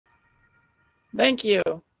Thank you.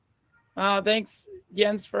 Thanks,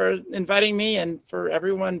 Jens, for inviting me and for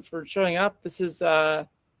everyone for showing up. This is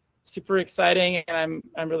super exciting, and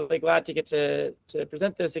I'm really glad to get to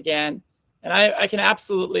present this again. And I can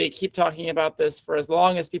absolutely keep talking about this for as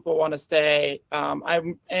long as people want to stay. I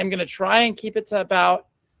am going to try and keep it to about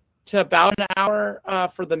an hour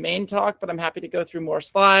for the main talk, but I'm happy to go through more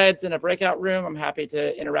slides in a breakout room. I'm happy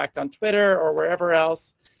to interact on Twitter or wherever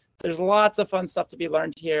else. There's lots of fun stuff to be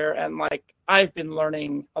learned here, and like I've been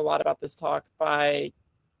learning a lot about this talk by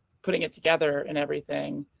putting it together and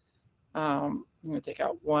everything. I'm going to take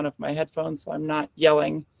out one of my headphones so I'm not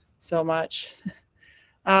yelling so much.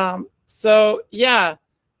 So yeah,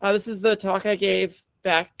 this is the talk I gave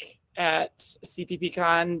back at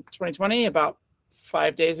CppCon 2020 about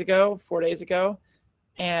 4 days ago,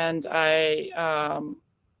 and I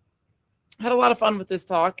had a lot of fun with this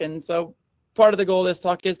talk. And so part of the goal of this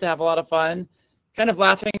talk is to have a lot of fun, kind of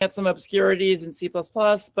laughing at some obscurities in C++,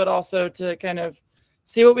 but also to kind of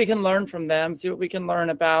see what we can learn from them, see what we can learn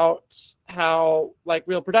about how like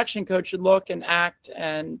real production code should look and act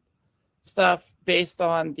and stuff based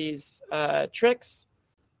on these tricks.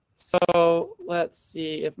 So let's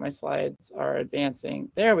see if my slides are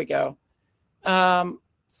advancing. There we go.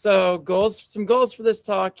 So some goals for this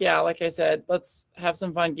talk. Yeah, like I said, let's have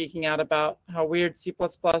some fun geeking out about how weird C++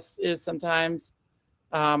 is sometimes.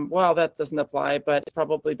 Well, that doesn't apply, but it's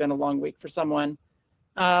probably been a long week for someone.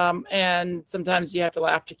 And sometimes you have to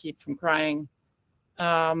laugh to keep from crying.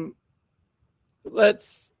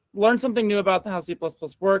 Let's learn something new about how C++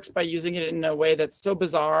 works by using it in a way that's so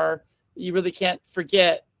bizarre you really can't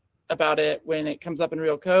forget about it when it comes up in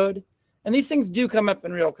real code. And these things do come up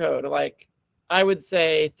in real code. Like I would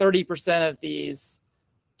say 30% of these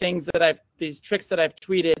tricks that I've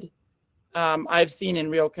tweeted, I've seen in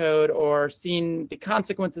real code, or seen the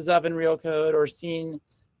consequences of in real code, or seen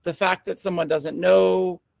the fact that someone doesn't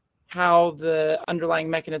know how the underlying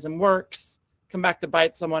mechanism works come back to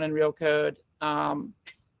bite someone in real code.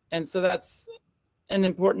 And so that's an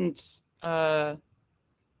important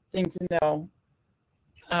thing to know.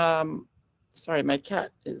 Sorry, my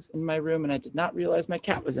cat is in my room, and I did not realize my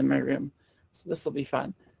cat was in my room. So this will be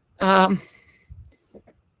fun. And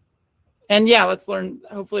yeah, let's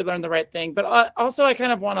hopefully learn the right thing. But also I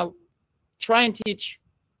kind of want to try and teach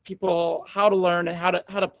people how to learn and how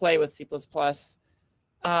to play with C++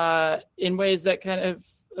 in ways that kind of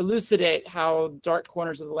elucidate how dark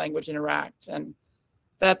corners of the language interact. And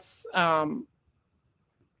that's a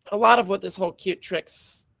lot of what this whole Cute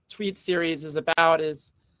Tricks tweet series is about,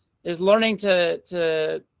 is learning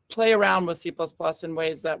to play around with C++ in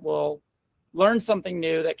ways that will learn something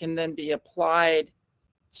new that can then be applied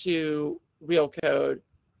to real code.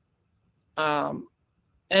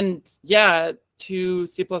 And yeah, 2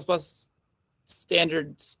 C++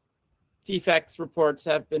 standards defects reports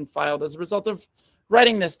have been filed as a result of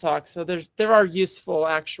writing this talk. So there are useful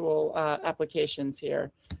actual applications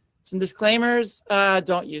here. Some disclaimers: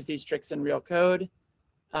 don't use these tricks in real code.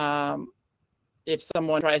 If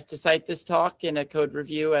someone tries to cite this talk in a code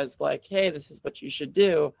review as like, hey, this is what you should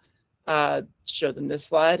do, show them this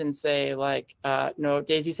slide and say like, no,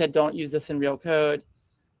 Daisy said don't use this in real code.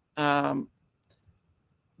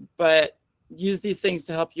 But use these things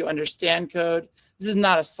to help you understand code. This is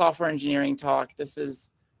not a software engineering talk. This is,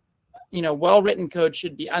 well-written code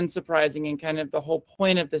should be unsurprising, and kind of the whole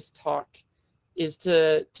point of this talk is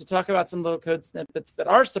to talk about some little code snippets that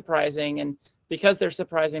are surprising, and because they're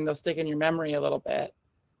surprising, they'll stick in your memory a little bit.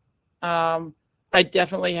 I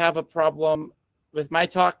definitely have a problem with my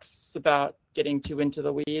talks about getting too into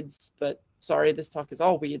the weeds, but sorry, this talk is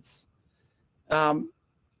all weeds.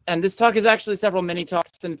 And this talk is actually several mini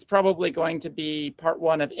talks, and it's probably going to be part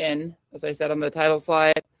 1 of N, as I said on the title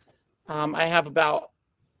slide. I have about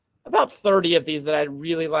 30 of these that I'd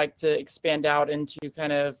really like to expand out into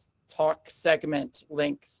kind of talk segment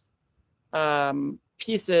length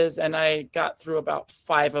pieces, and I got through about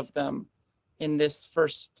 5 of them in this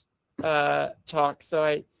first talk. So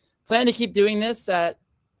I plan to keep doing this at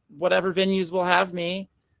whatever venues will have me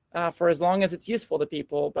for as long as it's useful to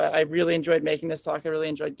people. But I really enjoyed making this talk. I really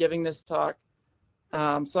enjoyed giving this talk.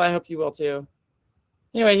 So I hope you will too.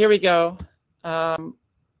 Anyway, here we go.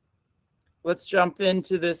 Let's jump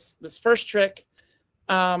into this first trick.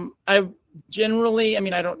 I generally,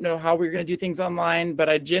 I don't know how we're going to do things online, but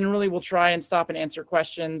I generally will try and stop and answer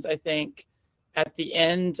questions, I think, at the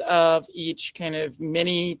end of each kind of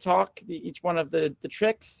mini talk, each one of the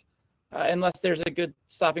tricks, unless there's a good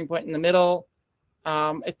stopping point in the middle.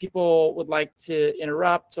 If people would like to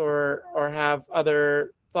interrupt or have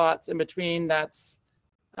other thoughts in between, that's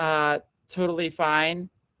totally fine.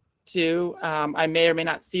 too. I may or may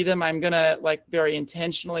not see them. I'm gonna like very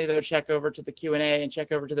intentionally though check over to the Q&A and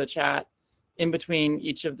check over to the chat in between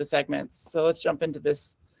each of the segments. So let's jump into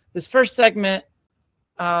this first segment.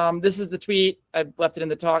 This is the tweet. I've left it in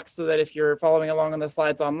the talk so that if you're following along on the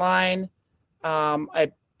slides online,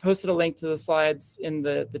 I posted a link to the slides in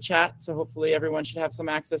the chat, so hopefully everyone should have some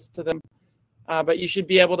access to them. But you should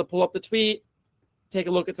be able to pull up the tweet, take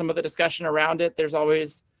a look at some of the discussion around it. There's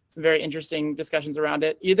always some very interesting discussions around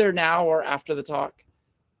it, either now or after the talk.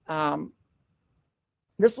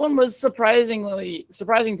 This one was surprising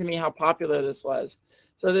to me how popular this was.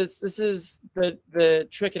 So this is the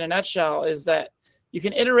trick in a nutshell, is that you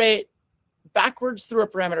can iterate backwards through a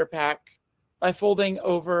parameter pack by folding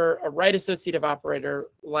over a right associative operator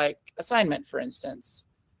like assignment, for instance.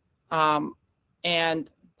 And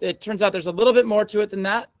it turns out there's a little bit more to it than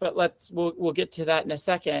that, but we'll get to that in a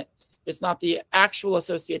second. It's not the actual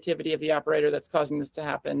associativity of the operator that's causing this to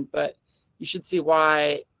happen, but you should see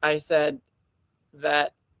why I said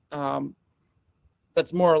that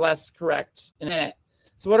that's more or less correct in a minute.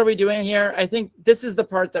 So what are we doing here? I think this is the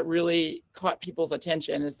part that really caught people's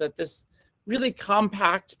attention, is that this really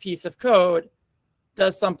compact piece of code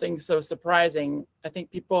does something so surprising. I think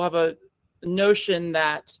people have a notion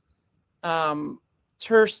that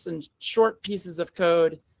terse and short pieces of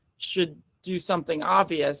code should do something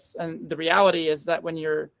obvious. And the reality is that when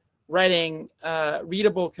you're writing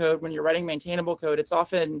readable code, when you're writing maintainable code, it's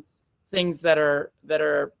often things that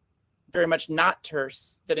are very much not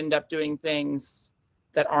terse that end up doing things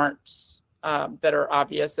that aren't that are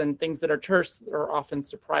obvious, and things that are terse are often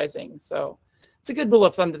surprising. So it's a good rule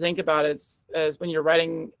of thumb to think about. As when you're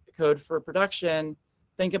writing code for production,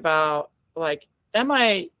 think about like,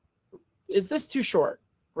 is this too short,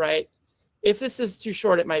 right? If this is too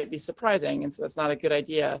short, it might be surprising, and so that's not a good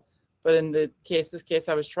idea. But in this case,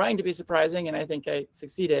 I was trying to be surprising, and I think I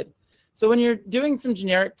succeeded. So when you're doing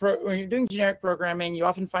generic programming, you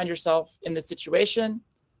often find yourself in this situation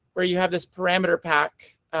where you have this parameter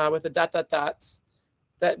pack with the ...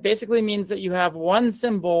 That basically means that you have one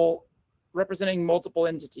symbol representing multiple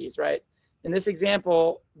entities, right? In this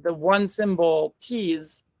example, the one symbol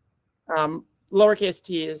t's, lowercase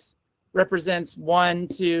t's, represents 1,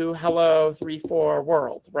 2, hello, 3, 4,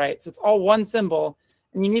 world, right? So it's all one symbol,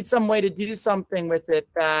 and you need some way to do something with it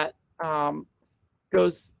that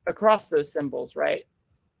goes across those symbols, right?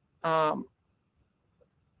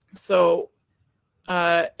 So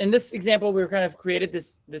in this example, we kind of created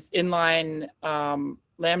this inline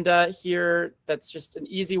lambda here. That's just an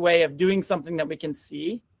easy way of doing something that we can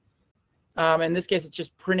see. In this case, it's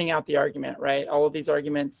just printing out the argument, right? All of these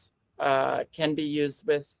arguments can be used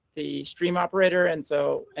with the stream operator and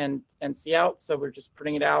cout. So we're just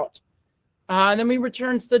printing it out. And then we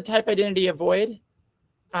return std type identity of void.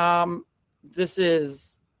 This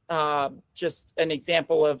is just an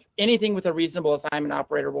example of anything with a reasonable assignment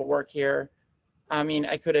operator will work here. I mean,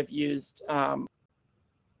 I could have used,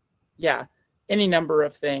 any number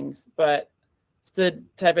of things, but std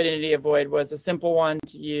type identity of void was a simple one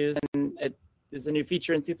to use, and it is a new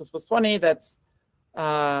feature in C++20 that's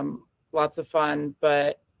lots of fun,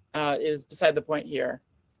 but is beside the point here.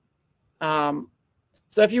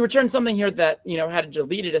 So if you return something here that had a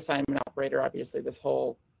deleted assignment operator, obviously this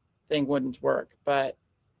whole thing wouldn't work. But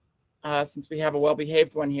since we have a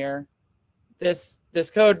well-behaved one here, this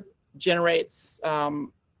code generates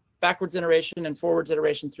backwards iteration and forwards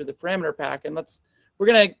iteration through the parameter pack. And we're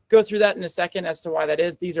going to go through that in a second as to why that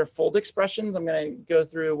is. These are fold expressions. I'm going to go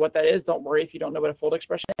through what that is. Don't worry if you don't know what a fold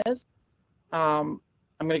expression is. I'm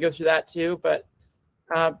going to go through that too, but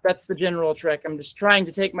that's the general trick. I'm just trying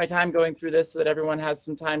to take my time going through this so that everyone has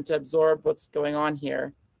some time to absorb what's going on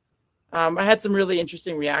here. I had some really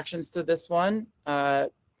interesting reactions to this one.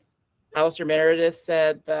 Alistair Meredith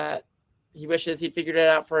said that he wishes he'd figured it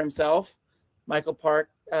out for himself. Michael Park,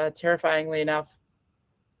 terrifyingly enough,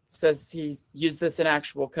 says he's used this in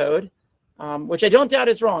actual code, which I don't doubt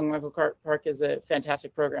is wrong. Michael Park is a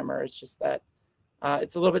fantastic programmer. It's just that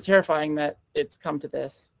it's a little bit terrifying that it's come to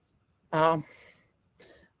this.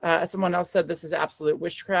 Someone else said this is absolute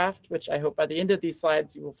witchcraft, which I hope by the end of these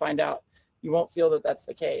slides you will find out you won't feel that that's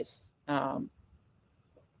the case.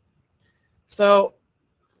 So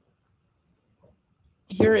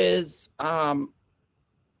here is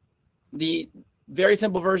the very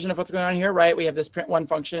simple version of what's going on here, right? We have this print1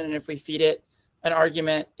 function, and if we feed it an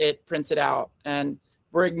argument, it prints it out. And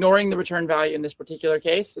we're ignoring the return value in this particular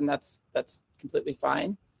case, and that's completely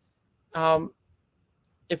fine.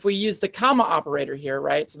 If we use the comma operator here,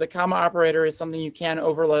 right? So the comma operator is something you can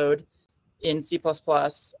overload in C++.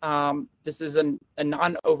 This is a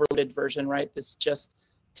non-overloaded version, right? This just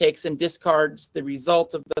takes and discards the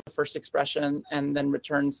result of the first expression and then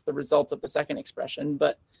returns the result of the second expression.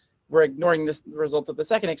 But we're ignoring the result of the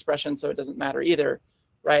second expression, so it doesn't matter either,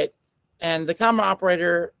 right? And the comma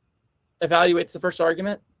operator evaluates the first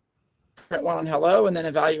argument, print 1 on hello, and then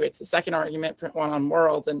evaluates the second argument, print 1 on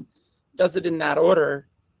world, and does it in that order.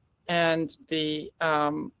 And the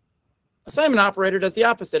assignment operator does the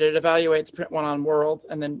opposite. It evaluates print 1 on world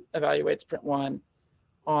and then evaluates print 1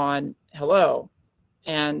 on hello.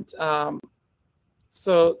 And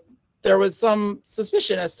so there was some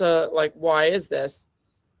suspicion as to like, why is this?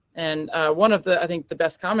 And one of the, I think the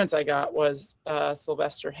best comments I got was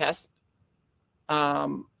Sylvester Hesp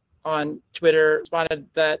on Twitter responded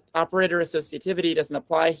that operator associativity doesn't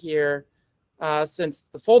apply here since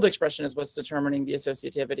the fold expression is what's determining the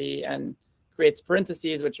associativity and creates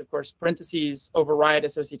parentheses, which of course parentheses override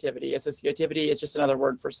associativity. Associativity is just another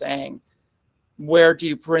word for saying where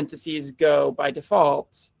do parentheses go by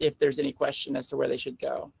default if there's any question as to where they should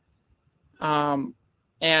go.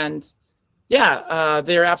 And yeah,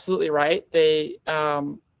 they're absolutely right. They,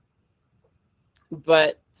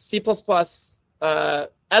 but C++,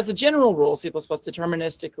 as a general rule, C++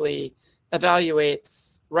 deterministically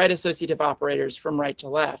evaluates right associative operators from right to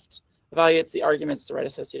left, evaluates the arguments to right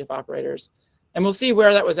associative operators. And we'll see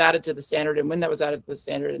where that was added to the standard and when that was added to the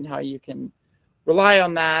standard and how you can rely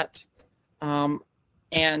on that.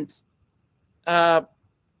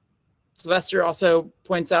 Sylvester also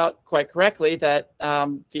points out quite correctly that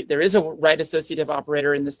there is a right associative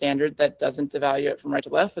operator in the standard that doesn't evaluate from right to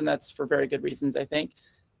left, and that's for very good reasons, I think.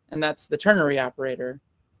 And that's the ternary operator.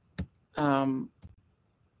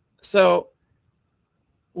 So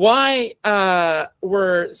why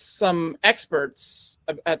were some experts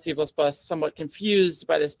at C++ somewhat confused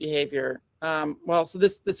by this behavior? Well, so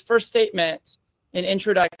this first statement in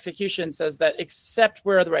intro to execution says that except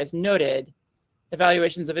where otherwise noted,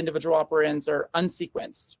 evaluations of individual operands are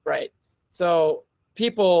unsequenced, right? So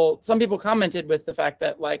some people commented with the fact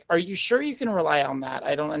that like, are you sure you can rely on that?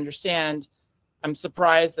 I don't understand. I'm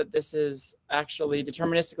surprised that this is actually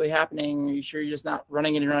deterministically happening. Are you sure you're just not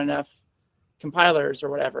running it in enough compilers or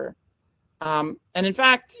whatever? And in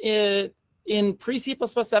fact, in pre-C++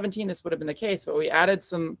 17, this would have been the case, but we added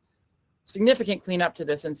some significant cleanup to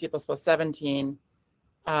this in C++ 17,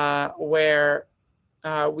 where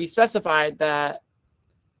we specified that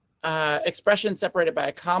expressions separated by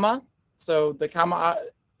a comma, so the comma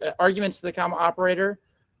arguments to the comma operator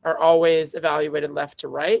are always evaluated left to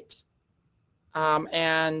right.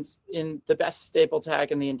 And in the best stable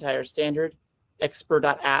tag in the entire standard,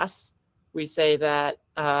 expr.as, we say that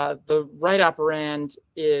the right operand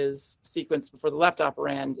is sequenced before the left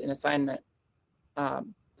operand in assignment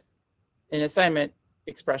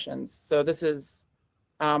expressions. So this is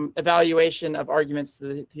evaluation of arguments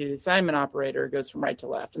to the assignment operator goes from right to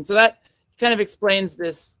left. And so that kind of explains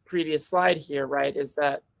this previous slide here, right, is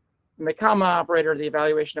that in the comma operator, the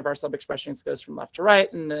evaluation of our sub-expressions goes from left to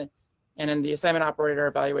right, and in the assignment operator,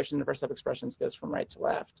 evaluation of our sub-expressions goes from right to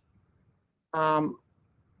left.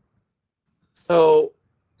 So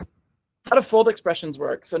how do fold expressions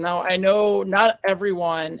work? So now I know not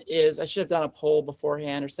everyone is, I should have done a poll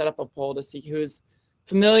beforehand or set up a poll to see who's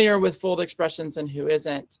familiar with fold expressions and who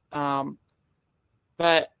isn't.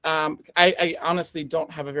 But I honestly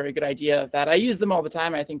don't have a very good idea of that. I use them all the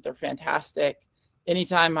time. I think they're fantastic.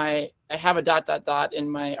 Anytime I have a ... in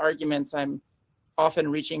my arguments, I'm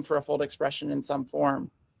often reaching for a fold expression in some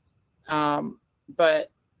form.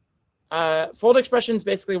 But fold expressions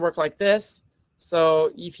basically work like this.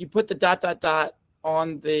 So if you put the ...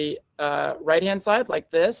 on the right-hand side like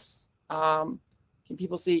this, can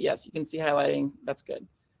people see? Yes, you can see highlighting. That's good.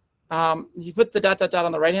 If you put the ...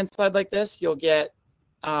 on the right-hand side like this, you'll get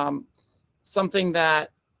something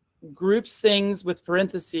that groups things with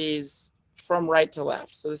parentheses from right to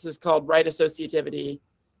left. So this is called right associativity,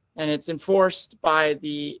 and it's enforced by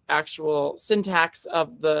the actual syntax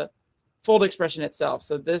of the fold expression itself.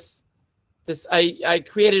 So I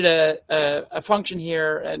created a function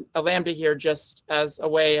here, and a lambda here, just as a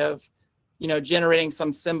way of, generating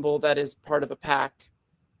some symbol that is part of a pack.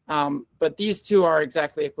 But these two are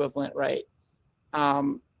exactly equivalent, right?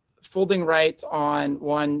 Folding right on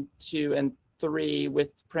 1, 2, and 3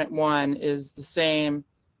 with print 1 is the same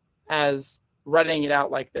as writing it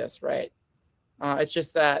out like this, right? It's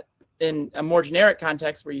just that in a more generic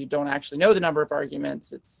context where you don't actually know the number of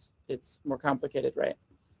arguments, it's more complicated, right?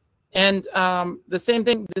 And the same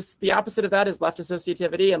thing, the opposite of that is left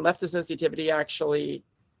associativity, and left associativity actually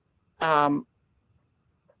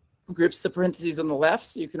groups the parentheses on the left.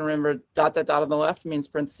 So you can remember ... on the left means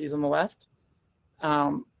parentheses on the left.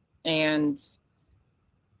 And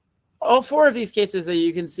all four of these cases that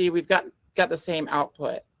you can see, we've got the same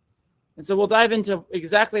output. And so we'll dive into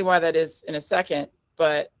exactly why that is in a second.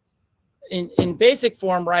 But in basic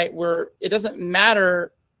form, right, it doesn't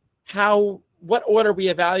matter what order we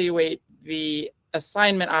evaluate the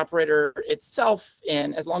assignment operator itself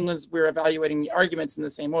in, as long as we're evaluating the arguments in the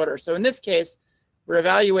same order. So in this case, we're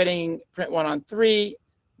evaluating print 1 on 3,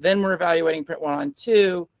 then we're evaluating print 1 on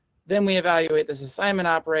 2, then we evaluate this assignment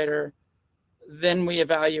operator, then we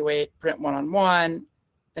evaluate print 1 on 1,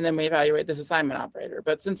 and then we evaluate this assignment operator.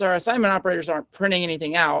 But since our assignment operators aren't printing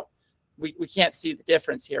anything out, we can't see the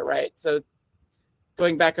difference here, right? So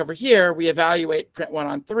going back over here, we evaluate print 1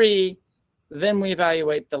 on 3, then we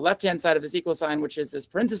evaluate the left-hand side of this equal sign, which is this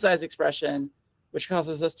parenthesized expression, which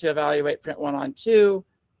causes us to evaluate print 1 on 2,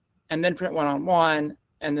 and then print 1 on 1,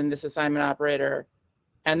 and then this assignment operator,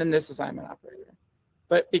 and then this assignment operator.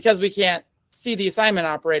 But because we can't see the assignment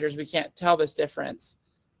operators, we can't tell this difference.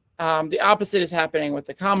 The opposite is happening with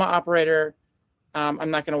the comma operator.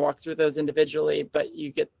 I'm not going to walk through those individually, but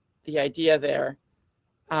you get the idea there.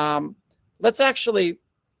 Let's actually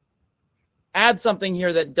add something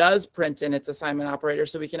here that does print in its assignment operator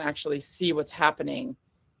so we can actually see what's happening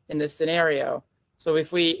in this scenario. So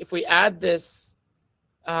if we add this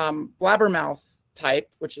blabbermouth type,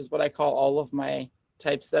 which is what I call all of my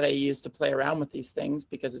types that I use to play around with these things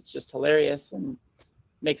because it's just hilarious and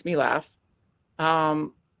makes me laugh.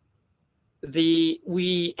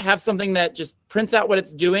 We have something that just prints out what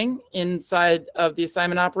it's doing inside of the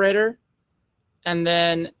assignment operator, and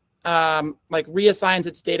then like reassigns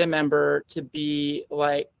its data member to be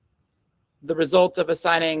like the result of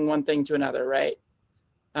assigning one thing to another, right?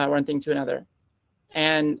 One thing to another.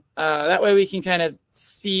 And that way we can kind of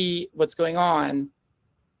see what's going on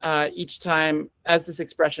each time as this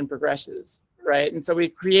expression progresses, right? And so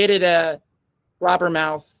we've created a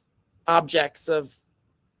blabbermouth objects of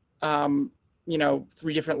 3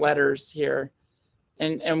 different letters here.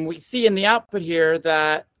 And we see in the output here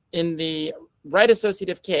that in the right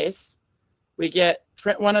associative case, we get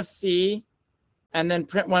print 1 of C and then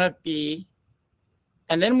print 1 of B.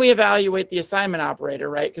 And then we evaluate the assignment operator,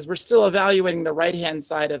 right? Because we're still evaluating the right-hand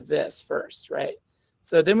side of this first, right?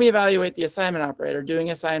 So then we evaluate the assignment operator,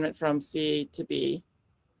 doing assignment from C to B.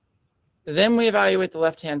 Then we evaluate the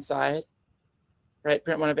left-hand side, right?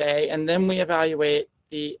 Print 1 of A. And then we evaluate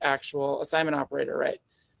the actual assignment operator, right?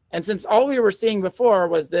 And since all we were seeing before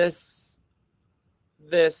was this,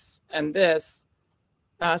 and this,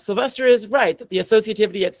 Sylvester is right that the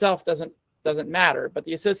associativity itself doesn't matter, but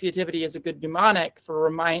the associativity is a good mnemonic for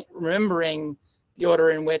remembering the order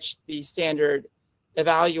in which the standard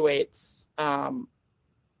evaluates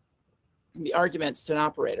the arguments to an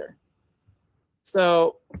operator.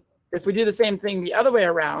 So if we do the same thing the other way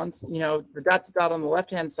around, the dot to dot on the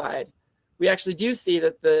left-hand side, we actually do see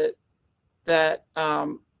that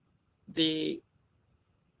the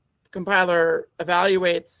compiler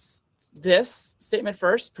evaluates this statement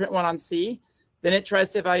first, print 1 on C. Then it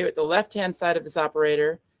tries to evaluate the left-hand side of this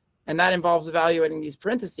operator, and that involves evaluating these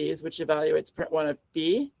parentheses, which evaluates print 1 of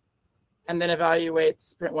B, and then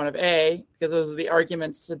evaluates print 1 of A, because those are the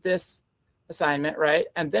arguments to this assignment, right?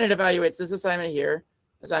 And then it evaluates this assignment here,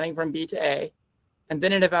 assigning from B to A, and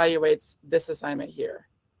then it evaluates this assignment here,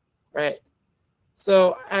 right?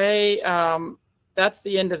 So that's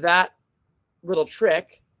the end of that little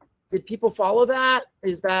trick. Did people follow that?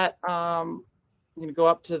 Is that, I'm going to go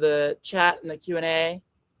up to the chat and the Q&A.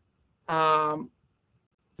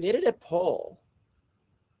 Created a poll.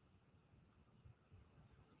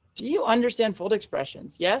 Do you understand fold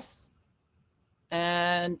expressions? Yes.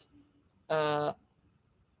 And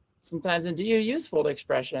sometimes, and do you use fold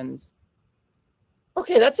expressions?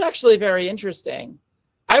 Okay, that's actually very interesting.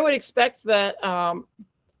 I would expect that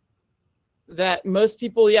that most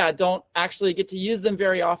people, don't actually get to use them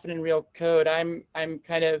very often in real code. I'm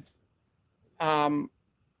kind of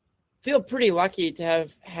feel pretty lucky to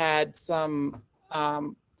have had some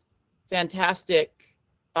fantastic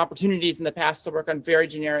opportunities in the past to work on very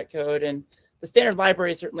generic code, and the standard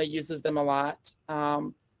library certainly uses them a lot.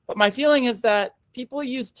 But my feeling is that people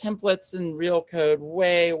use templates in real code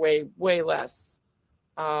way, way, way less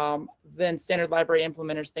than standard library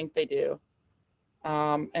implementers think they do.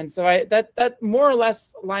 And so that more or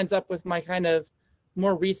less lines up with my kind of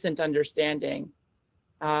more recent understanding.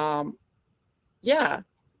 Yeah.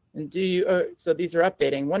 And do you, so these are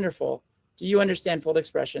updating, wonderful. Do you understand fold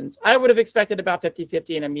expressions? I would have expected about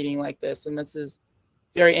 50-50 in a meeting like this, and this is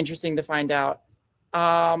very interesting to find out.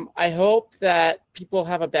 I hope that people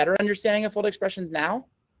have a better understanding of fold expressions now.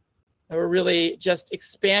 And we're really just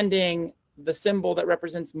expanding the symbol that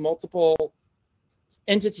represents multiple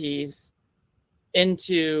entities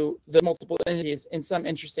into the multiple entities in some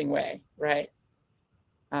interesting way, right?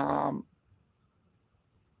 And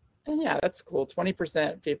yeah, that's cool.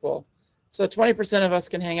 20% people. So 20% of us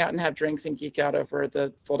can hang out and have drinks and geek out over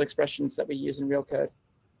the fold expressions that we use in real code.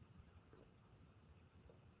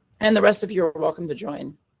 And the rest of you are welcome to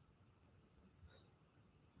join.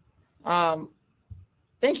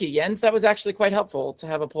 Thank you, Jens. That was actually quite helpful to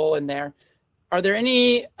have a poll in there. Are there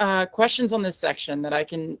any questions on this section that I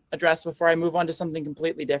can address before I move on to something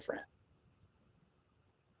completely different?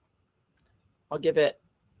 I'll give it,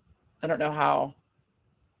 I don't know how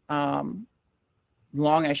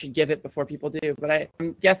long I should give it before people do, but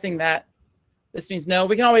I'm guessing that this means no.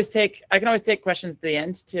 I can always take questions at the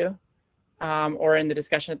end too, or in the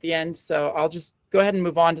discussion at the end. So I'll just go ahead and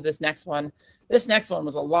move on to this next one. This next one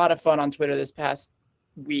was a lot of fun on Twitter this past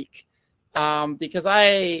week because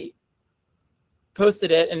I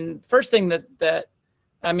posted it, and first thing that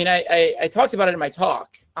I talked about it in my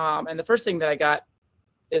talk, and the first thing that I got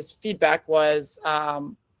is feedback was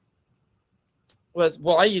well,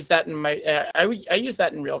 I use that in my I use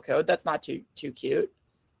that in real code. That's not too cute.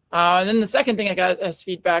 And then the second thing I got as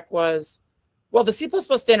feedback was, well, the C++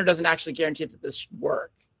 standard doesn't actually guarantee that this should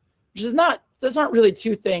work, which is not. Those aren't really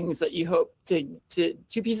two things that you hope to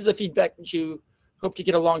two pieces of feedback that you hope to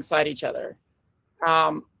get alongside each other.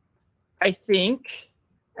 I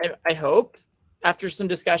hope after some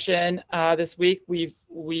discussion this week, we've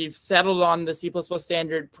settled on the C++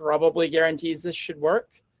 standard probably guarantees this should work.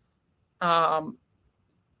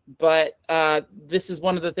 But this is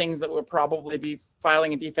one of the things that we'll probably be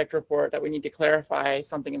filing a defect report that we need to clarify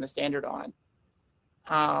something in the standard on.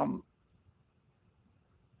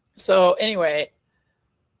 So anyway,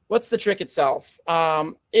 what's the trick itself?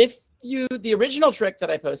 The original trick that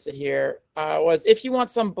I posted here was if you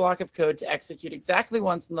want some block of code to execute exactly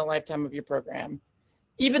once in the lifetime of your program,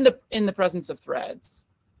 even in the presence of threads,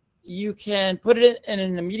 you can put it in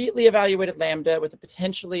an immediately evaluated Lambda with a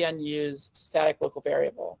potentially unused static local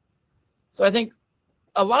variable. So I think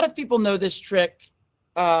a lot of people know this trick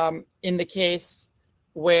in the case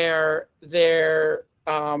where their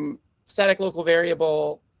static local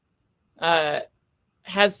variable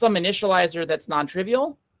has some initializer that's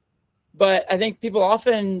non-trivial. But I think people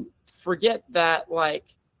often forget that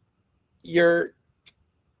like your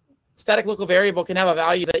static local variable can have a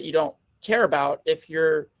value that you don't care about if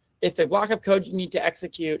the block of code you need to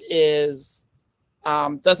execute is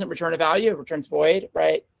doesn't return a value, it returns void,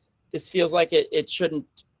 right? This feels like it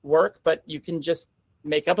shouldn't work, but you can just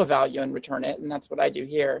make up a value and return it, and that's what I do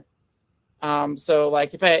here. So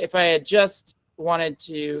like if I had just wanted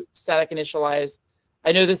to static initialize,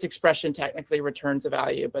 I know this expression technically returns a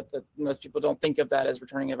value, but most people don't think of that as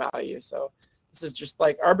returning a value. So this is just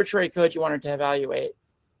like arbitrary code you wanted to evaluate.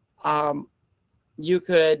 You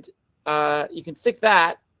can stick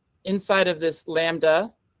that inside of this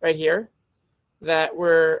Lambda right here that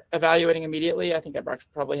we're evaluating immediately. I think I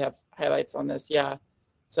probably have highlights on this. Yeah.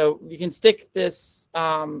 So you can stick this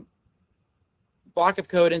block of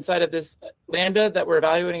code inside of this Lambda that we're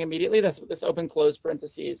evaluating immediately. That's what this open close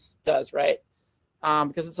parentheses does, right?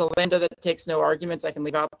 Because it's a Lambda that takes no arguments, I can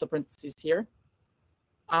leave out the parentheses here.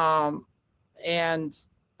 I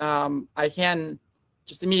can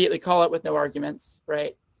just immediately call it with no arguments,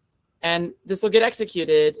 right? And this will get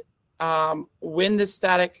executed when this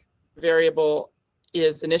static variable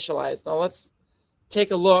is initialized. Now let's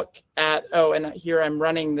take a look at, and here I'm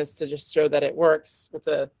running this to just show that it works with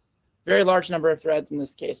a very large number of threads, in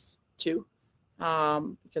this case 2,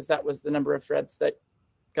 because that was the number of threads that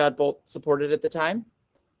Godbolt supported at the time.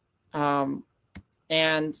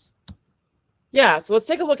 And yeah, so let's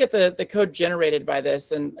take a look at the code generated by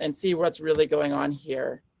this and see what's really going on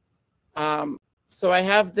here. So I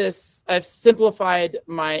have this, I've simplified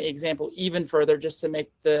my example even further just to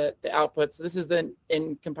make the output. So this is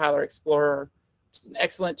in Compiler Explorer. It's an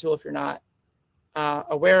excellent tool if you're not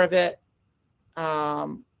aware of it.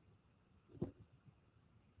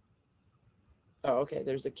 Okay,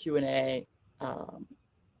 there's a Q&A.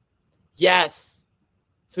 Yes,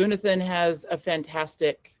 Funathan has a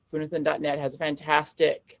fantastic, Funathan.net has a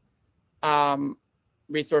fantastic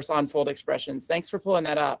resource on fold expressions. Thanks for pulling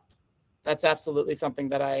that up. That's absolutely something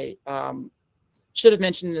that I should have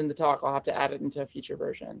mentioned in the talk. I'll have to add it into a future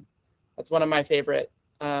version. That's one of my favorite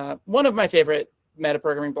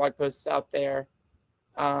metaprogramming blog posts out there.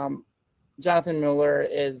 Jonathan Mueller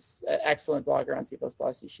is an excellent blogger on C++.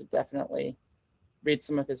 You should definitely read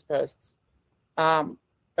some of his posts.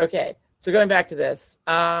 Okay, so going back to this.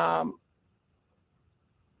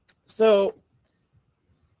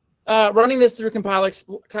 Running this through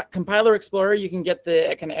Compiler Explorer, you can get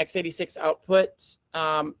the kind of x86 output,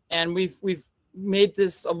 and we've made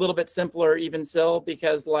this a little bit simpler even still,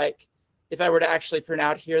 because like if I were to actually print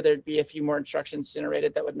out here, there'd be a few more instructions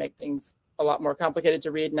generated that would make things a lot more complicated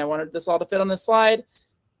to read. And I wanted this all to fit on this slide.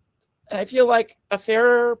 And I feel like a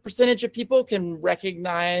fair percentage of people can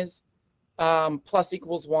recognize plus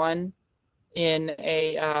equals 1 in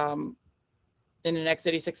an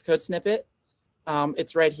x86 code snippet.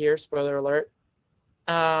 It's right here, spoiler alert.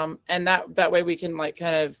 And that way we can like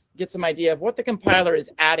kind of get some idea of what the compiler is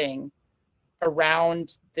adding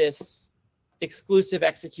around this exclusive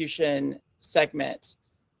execution segment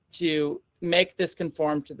to make this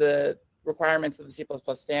conform to the requirements of the C++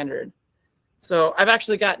 standard. So I've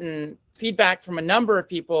actually gotten feedback from a number of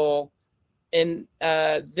people in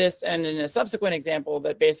this and in a subsequent example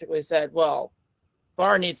that basically said, well,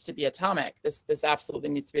 bar needs to be atomic. This absolutely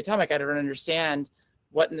needs to be atomic. I don't understand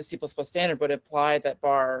what in the C++ standard would imply that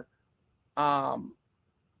bar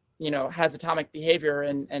has atomic behavior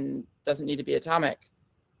and doesn't need to be atomic.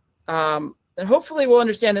 And hopefully we'll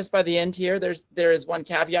understand this by the end here. There is one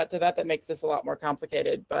caveat to that makes this a lot more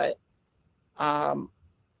complicated, but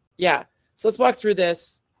yeah. So let's walk through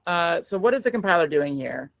this. So what is the compiler doing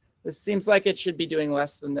here? This seems like it should be doing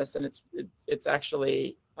less than this, and it's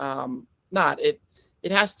actually not.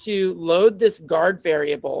 It has to load this guard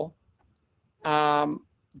variable for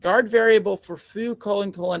foo :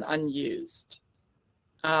 unused.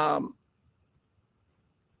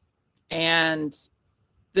 And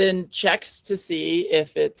then checks to see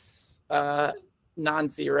if it's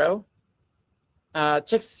non-zero. Checks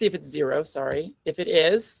to see if it's 0, sorry. If it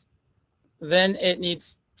is, then it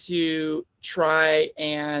needs to try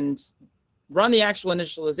and run the actual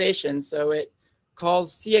initialization. So it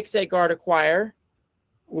calls cxa guard acquire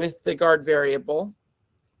with the guard variable.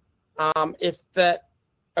 If that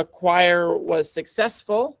acquire was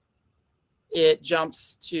successful, it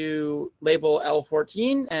jumps to label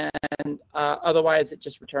L14, and otherwise it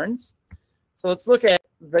just returns. So let's look at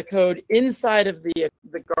the code inside of the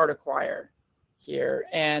guard acquire here.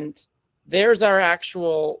 And there's our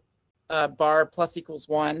actual bar plus equals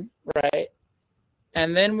 1, right?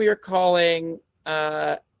 And then we are calling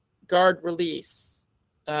guard release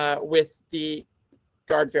with the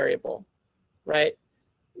guard variable, right?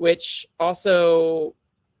 Which also,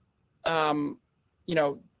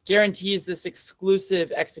 guarantees this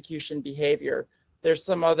exclusive execution behavior. There's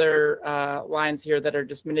some other lines here that are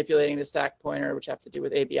just manipulating the stack pointer, which have to do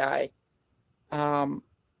with ABI.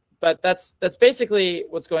 But that's basically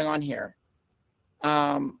what's going on here.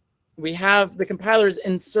 We have the compilers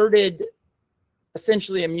inserted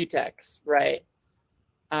essentially a mutex, right?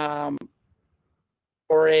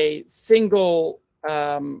 Or a single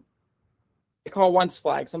I call once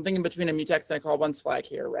flag, something in between a mutex and a call once flag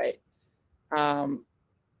here, right?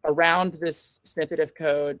 Around this snippet of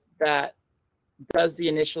code that does the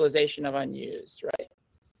initialization of unused, right?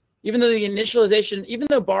 Even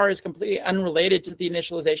though bar is completely unrelated to the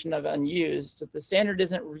initialization of unused, the standard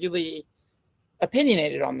isn't really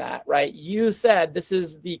opinionated on that, right? You said this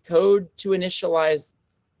is the code to initialize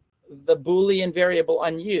the Boolean variable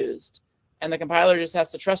unused, and the compiler just has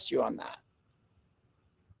to trust you on that.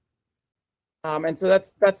 And so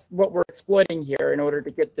that's what we're exploiting here in order to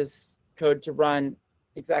get this code to run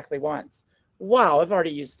exactly once. Wow, I've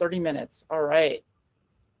already used 30 minutes. All right.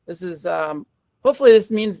 This is, hopefully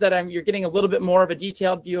this means that you're getting a little bit more of a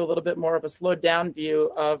detailed view, a little bit more of a slowed down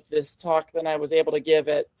view of this talk than I was able to give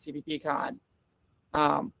at CppCon.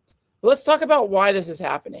 Let's talk about why this is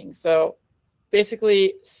happening. So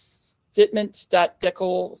basically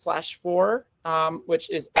statement.decl/4, which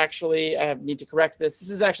is actually, I need to correct this. This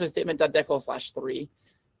is actually statement.decl/3.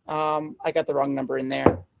 I got the wrong number in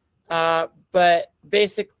there. But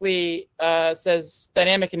basically says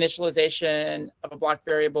dynamic initialization of a block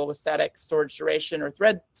variable with static storage duration or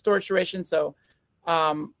thread storage duration. So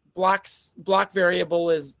block variable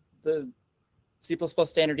is the C++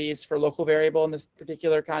 standard is for local variable in this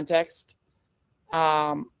particular context. We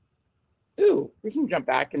can jump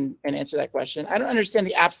back and answer that question. I don't understand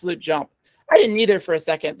the absolute jump. I didn't either for a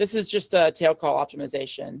second. This is just a tail call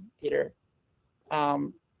optimization, Peter.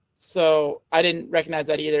 So I didn't recognize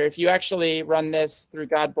that either. If you actually run this through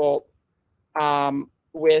Godbolt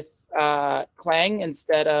with Clang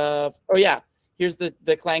instead of, here's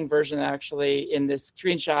the Clang version actually in this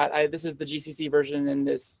screenshot. This is the GCC version in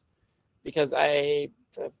this because I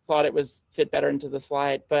thought it was fit better into the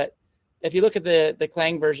slide. But if you look at the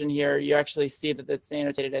Clang version here, you actually see that it's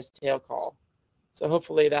annotated as tail call. So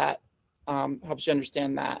hopefully that helps you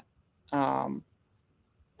understand that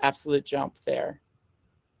absolute jump there.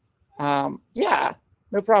 Yeah,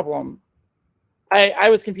 no problem. I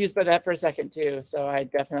was confused by that for a second too, so I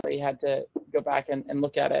definitely had to go back and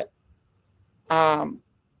look at it. All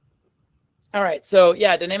right, so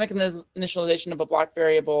yeah, dynamic initialization of a block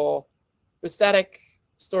variable with static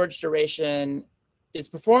storage duration is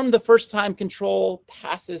performed the first time control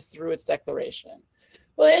passes through its declaration.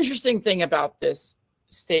 Well, the interesting thing about this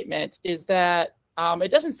statement is that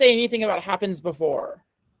it doesn't say anything about happens before,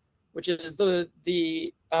 which is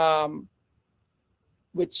the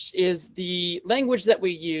language that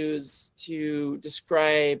we use to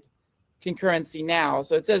describe concurrency now.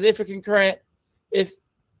 So it says if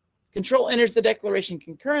control enters the declaration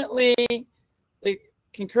concurrently, the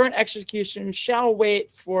concurrent execution shall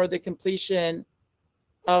wait for the completion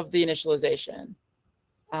of the initialization.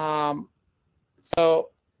 So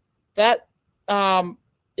that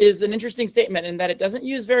is an interesting statement in that it doesn't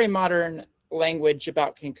use very modern language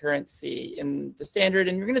about concurrency in the standard.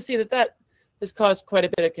 And you're going to see that has caused quite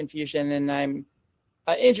a bit of confusion. And I'm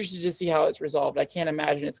interested to see how it's resolved. I can't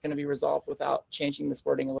imagine it's going to be resolved without changing this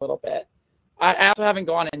wording a little bit. I also haven't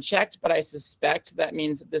gone and checked, but I suspect that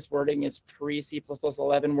means that this wording is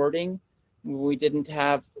pre-C++11 wording. We didn't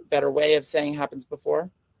have a better way of saying happens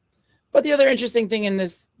before. But the other interesting thing in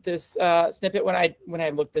this snippet when I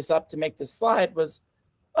looked this up to make this slide was,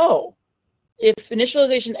 oh, if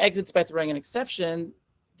initialization exits by throwing an exception,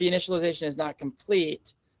 the initialization is not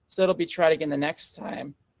complete, so it'll be tried again the next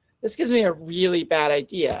time. This gives me a really bad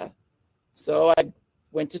idea. So I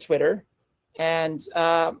went to Twitter and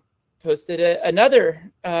posted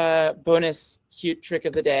another bonus cute trick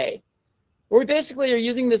of the day, where we basically are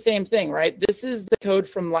using the same thing, right? This is the code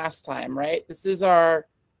from last time, right? This is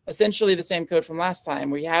essentially the same code from last time.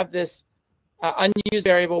 We have this unused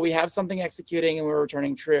variable, we have something executing, and we're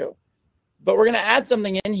returning true. But we're going to add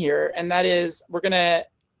something in here, and that is we're going to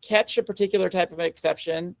catch a particular type of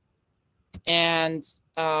exception, and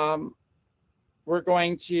we're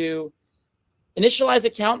going to initialize a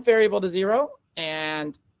count variable to 0,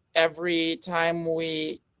 and every time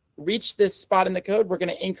we reach this spot in the code, we're going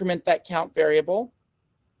to increment that count variable.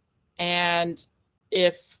 And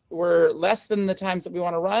if we're less than the times that we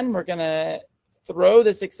want to run, we're going to throw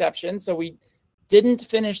this exception. So we didn't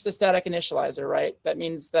finish the static initializer, right? That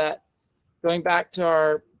means that going back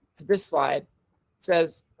to this slide, it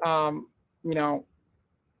says,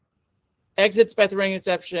 exits by throwing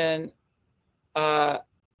exception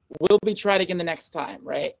will be tried again the next time,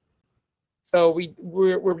 right? So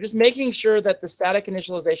we're just making sure that the static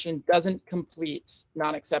initialization doesn't complete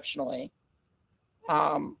non-exceptionally.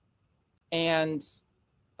 And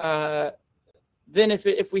then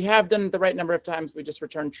if we have done it the right number of times, we just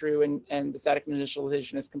return true and the static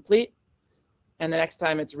initialization is complete. And the next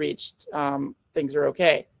time it's reached, things are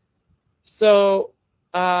okay. So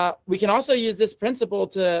we can also use this principle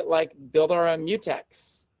to build our own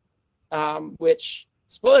mutex, which,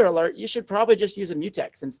 spoiler alert, you should probably just use a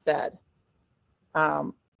mutex instead.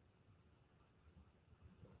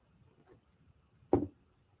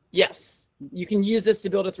 Yes, you can use this to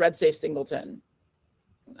build a thread-safe singleton,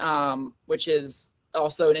 which is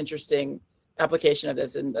also an interesting application of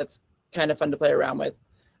this, and that's kind of fun to play around with.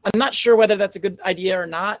 I'm not sure whether that's a good idea or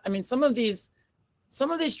not. I mean, some of these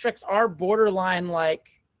tricks are borderline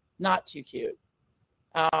not too cute.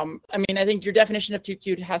 I mean, I think your definition of too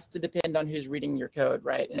cute has to depend on who's reading your code,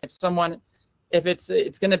 right? And if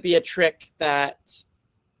it's going to be a trick that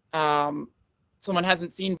someone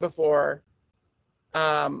hasn't seen before,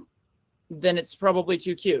 then it's probably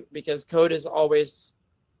too cute, because code is always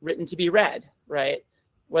written to be read, right?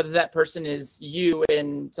 Whether that person is you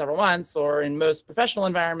in several months, or in most professional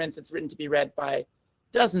environments, it's written to be read by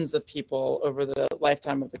dozens of people over the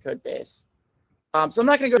lifetime of the code base. So I'm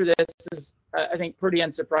not going to go through this. This is, I think, pretty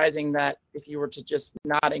unsurprising that if you were to just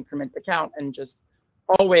not increment the count and just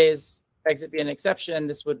always exit via an exception,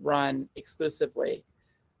 this would run exclusively.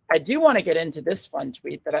 I do want to get into this fun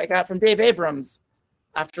tweet that I got from Dave Abrams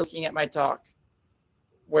after looking at my talk,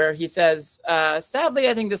 where he says, sadly,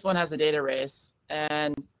 I think this one has a data race.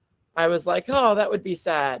 And I was like, oh, that would be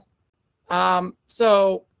sad.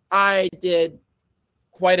 So I did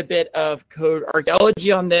quite a bit of code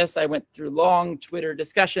archaeology on this. I went through long Twitter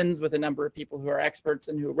discussions with a number of people who are experts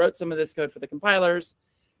and who wrote some of this code for the compilers.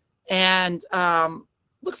 And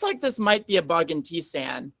looks like this might be a bug in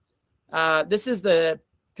TSAN. This is the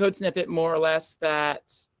code snippet, more or less, that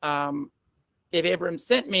Dave Abrams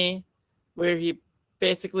sent me, where he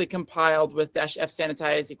basically compiled with -f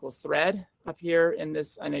sanitize equals thread up here in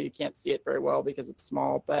this. I know you can't see it very well because it's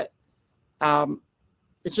small, but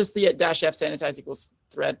it's just the -f sanitize equals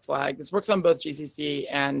thread flag. This works on both GCC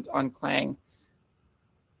and on Clang.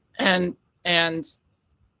 And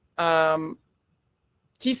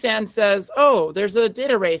TSAN says, oh, there's a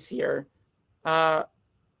data race here.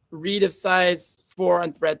 read of size 4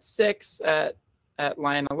 on thread 6 at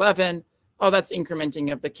line 11. Oh, that's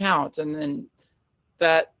incrementing of the count. And then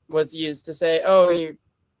that was used to say, oh,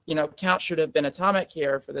 you know, count should have been atomic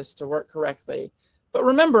here for this to work correctly. But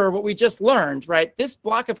remember what we just learned, right? This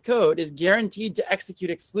block of code is guaranteed to execute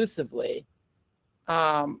exclusively.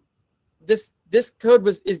 This code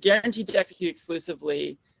is guaranteed to execute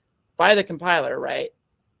exclusively by the compiler, right?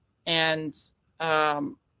 And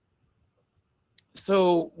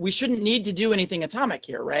so we shouldn't need to do anything atomic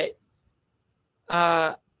here, right?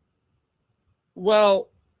 Well,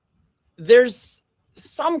 there's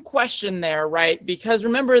some question there, right? Because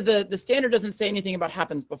remember, the standard doesn't say anything about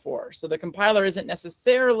happens before. So the compiler isn't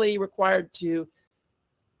necessarily required to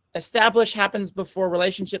establish happens before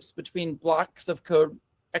relationships between blocks of code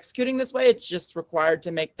executing this way. It's just required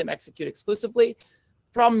to make them execute exclusively.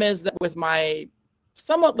 Problem is that with my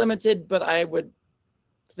somewhat limited, but I would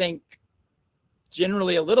think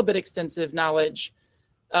generally a little bit extensive knowledge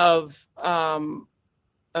of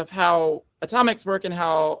how atomics work and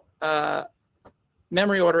how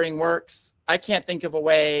memory ordering works, I can't think of a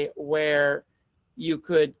way where you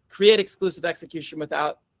could create exclusive execution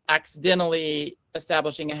without accidentally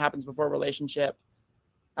establishing a happens before relationship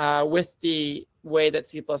with the way that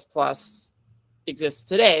C++ exists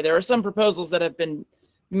today. There are some proposals that have been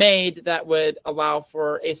made that would allow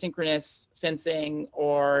for asynchronous fencing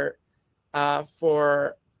or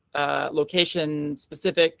for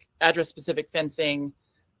location-specific, address-specific fencing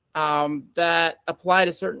that apply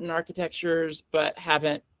to certain architectures but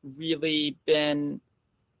haven't really been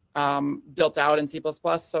built out in C++.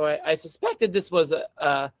 So I suspected this was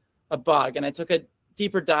a bug, and I took a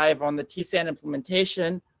deeper dive on the TSAN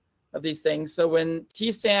implementation of these things. So when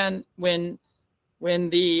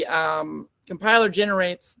the compiler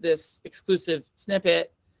generates this exclusive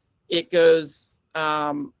snippet, it goes,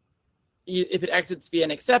 if it exits via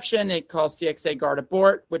an exception, it calls CXA guard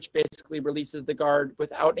abort, which basically releases the guard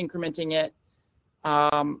without incrementing it.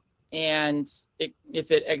 And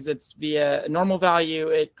if it exits via a normal value,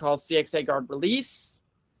 it calls CXA guard release.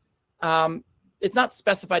 It's not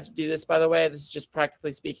specified to do this, by the way. This is just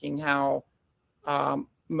practically speaking how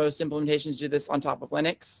most implementations do this on top of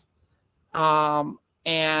Linux.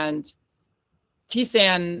 And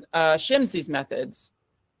TSAN shims these methods.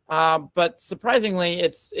 But surprisingly,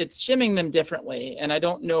 it's shimming them differently, and I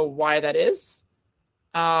don't know why that is.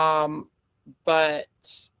 But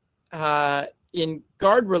in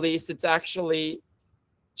guard release, it's actually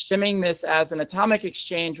shimming this as an atomic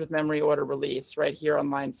exchange with memory order release right here on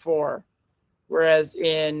line 4. Whereas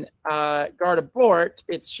in guard abort,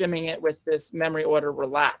 it's shimming it with this memory order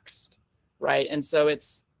relaxed, right? And so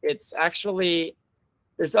it's actually,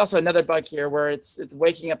 there's also another bug here where it's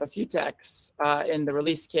waking up a few techs in the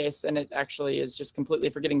release case, and it actually is just completely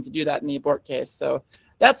forgetting to do that in the abort case. So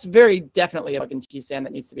that's very definitely a bug in TSAN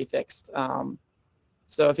that needs to be fixed.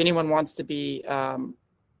 So if anyone wants to be,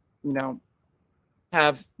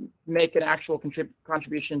 make an actual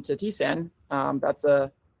contribution to TSAN, that's a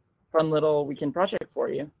fun little weekend project for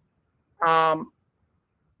you.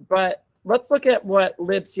 But let's look at what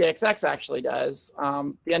libcxx actually does,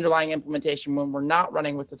 the underlying implementation when we're not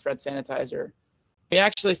running with the thread sanitizer. We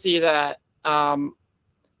actually see that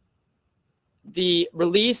the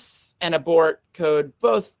release and abort code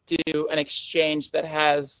both do an exchange that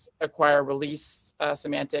has acquire release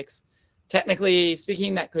semantics. Technically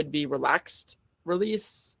speaking, that could be relaxed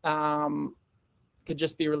release, could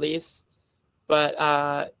just be release.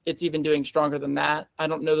 But it's even doing stronger than that. I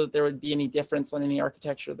don't know that there would be any difference on any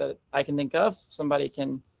architecture that I can think of. Somebody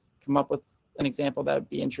can come up with an example that would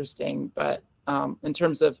be interesting. But in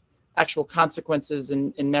terms of actual consequences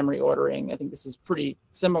in memory ordering, I think this is pretty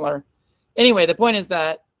similar. Anyway, the point is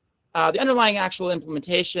that the underlying actual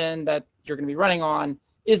implementation that you're going to be running on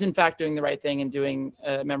is in fact doing the right thing and doing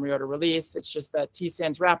memory order release. It's just that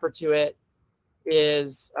TSAN's wrapper to it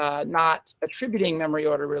is not attributing memory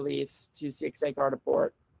order release to CXA guard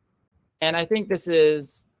abort. And I think this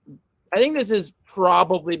is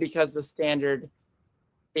probably because the standard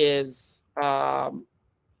is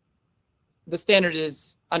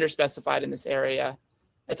underspecified in this area.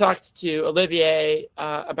 I talked to Olivier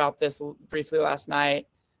about this briefly last night.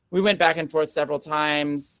 We went back and forth several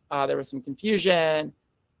times. There was some confusion,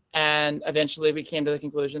 and eventually we came to the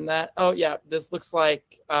conclusion that, oh yeah, this looks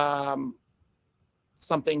like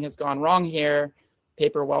something has gone wrong here.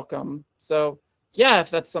 Paper welcome. So yeah, if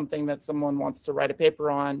that's something that someone wants to write a paper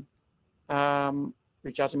on,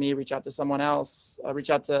 reach out to me, reach out to someone else, reach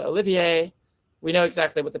out to Olivier. We know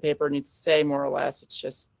exactly what the paper needs to say, more or less. It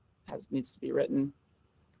just needs to be written.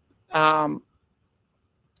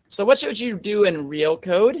 So what should you do in real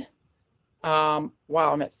code? Wow,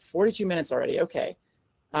 I'm at 42 minutes already. Okay.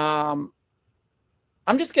 I'm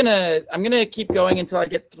gonna keep going until I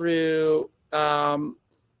get through the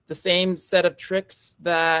same set of tricks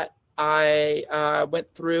that I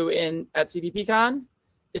went through at CppCon,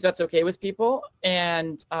 if that's okay with people.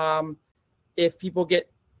 And if people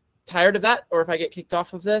get tired of that, or if I get kicked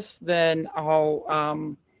off of this, then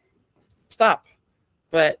I'll stop.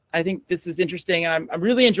 But I think this is interesting. I'm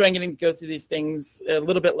really enjoying getting to go through these things a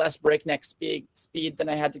little bit less breakneck speed than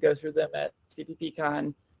I had to go through them at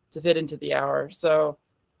CppCon to fit into the hour. So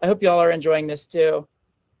I hope y'all are enjoying this too.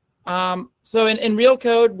 So in real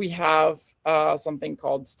code, we have something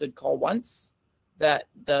called std call once that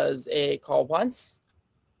does a call once.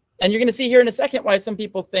 And you're going to see here in a second why some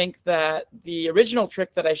people think that the original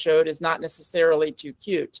trick that I showed is not necessarily too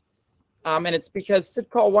cute. And it's because std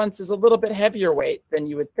call once is a little bit heavier weight than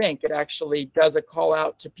you would think. It actually does a call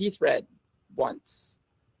out to pthread once.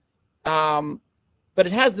 But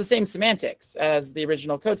it has the same semantics as the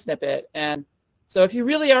original code snippet. And so if you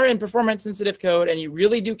really are in performance sensitive code and you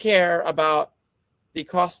really do care about the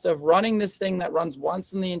cost of running this thing that runs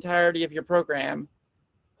once in the entirety of your program,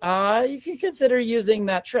 you can consider using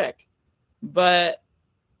that trick. But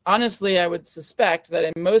honestly, I would suspect that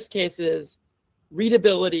in most cases,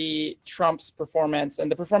 readability trumps performance,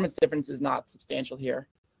 and the performance difference is not substantial here.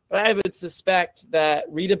 But I would suspect that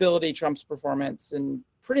readability trumps performance in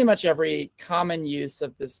pretty much every common use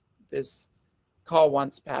of this call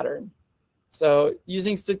once pattern. So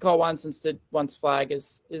using std call once and std once flag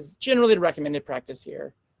is generally the recommended practice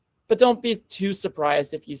here. But don't be too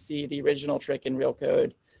surprised if you see the original trick in real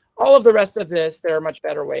code. All of the rest of this, there are much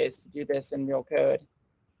better ways to do this in real code.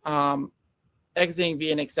 Exiting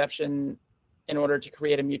via an exception in order to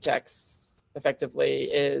create a mutex effectively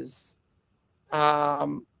is a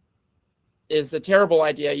terrible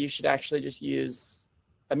idea. You should actually just use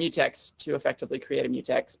a mutex to effectively create a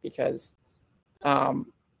mutex because,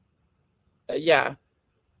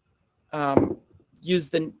 use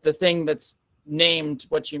the thing that's named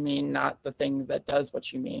what you mean, not the thing that does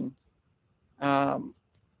what you mean.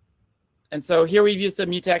 And so here we've used a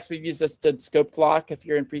mutex. We've used a std scoped lock. If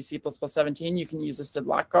you're in pre-C++17, you can use a std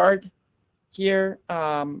lock guard here,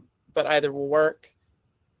 but either will work.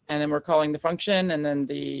 And then we're calling the function, and then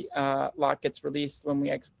the lock gets released when we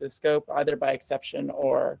exit the scope, either by exception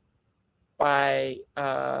or by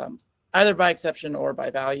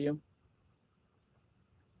value.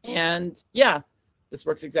 And yeah, this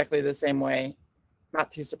works exactly the same way. Not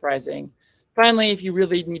too surprising. Finally, if you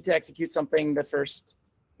really need to execute something the first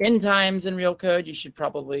n times in real code, you should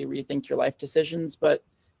probably rethink your life decisions. But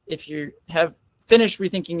if you have finished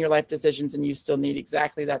rethinking your life decisions and you still need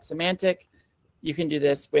exactly that semantic, you can do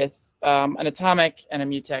this with an atomic and a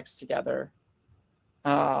mutex together.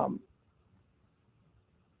 Oh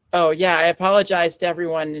yeah, I apologize to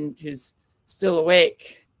everyone who's still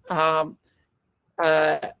awake.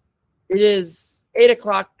 It is 8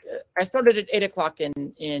 o'clock. I started at 8 o'clock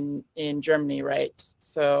in Germany, right?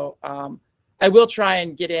 So I will try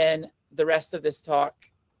and get in the rest of this talk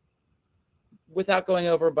without going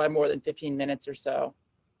over by more than 15 minutes or so.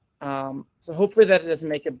 So hopefully that it doesn't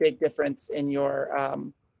make a big difference in your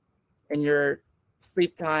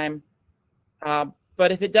sleep time.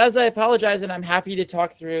 But if it does, I apologize, and I'm happy to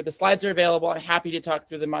talk through. The slides are available. I'm happy to talk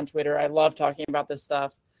through them on Twitter. I love talking about this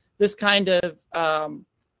stuff. This kind of,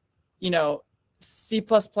 C++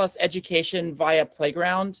 education via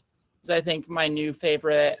Playground is, I think, my new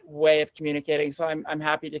favorite way of communicating. So I'm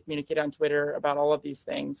happy to communicate on Twitter about all of these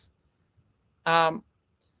things.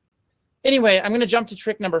 Anyway, I'm going to jump to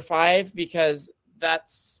trick number 5 because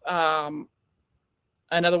that's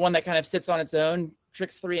another one that kind of sits on its own.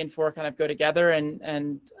 Tricks 3 and 4 kind of go together,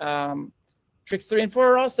 and tricks 3 and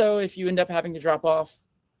 4 are also, if you end up having to drop off,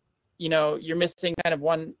 you're missing kind of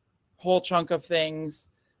one whole chunk of things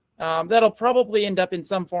that'll probably end up in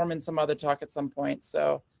some form in some other talk at some point.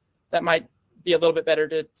 So that might be a little bit better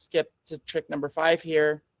to skip to trick number 5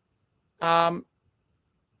 here.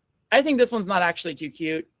 I think this one's not actually too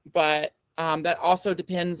cute, but that also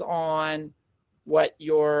depends on what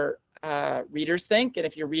your readers think. And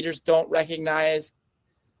if your readers don't recognize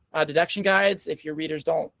deduction guides, if your readers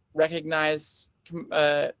don't recognize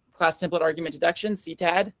class template argument deduction,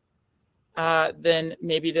 CTAD, then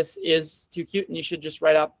maybe this is too cute and you should just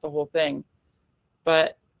write out the whole thing.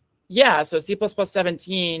 But yeah, so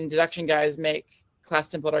C++17 deduction guides make class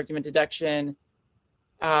template argument deduction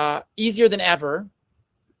easier than ever.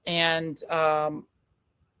 And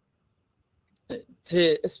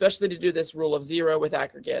especially to do this rule of 0 with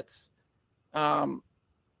aggregates.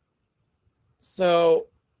 So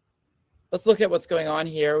let's look at what's going on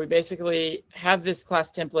here. We basically have this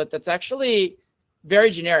class template that's actually very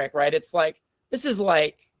generic, right? It's like, this is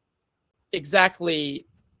like exactly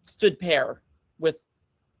stood pair with,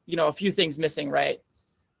 a few things missing, right?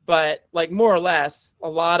 But like more or less a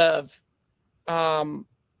lot of,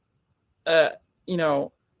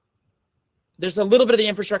 there's a little bit of the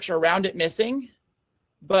infrastructure around it missing,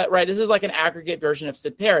 but right, this is like an aggregate version of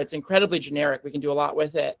stood pair. It's incredibly generic. We can do a lot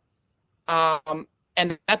with it.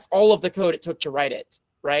 And that's all of the code it took to write it,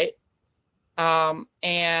 right?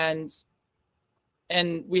 And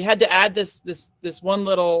we had to add this one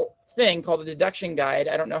little thing called the deduction guide.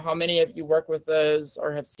 I don't know how many of you work with those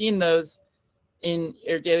or have seen those in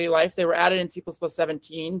your daily life. They were added in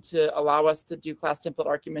C++17 to allow us to do class template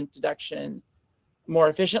argument deduction more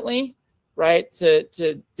efficiently, right?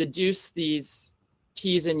 To deduce these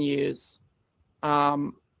T's and U's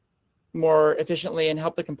more efficiently and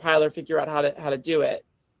help the compiler figure out how to do it,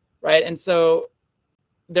 right? And so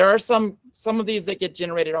there are some of these that get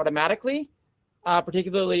generated automatically,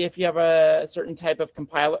 particularly if you have a certain type of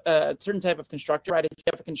constructor, right? If you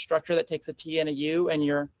have a constructor that takes a T and a U and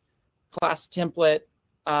your class template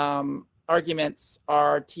arguments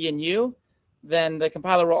are T and U, then the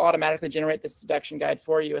compiler will automatically generate this deduction guide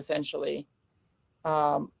for you, essentially.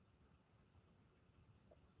 So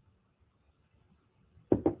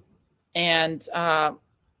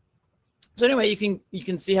anyway, you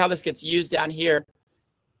can see how this gets used down here.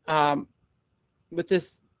 With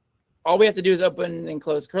this, all we have to do is open and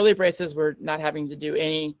close curly braces. We're not having to do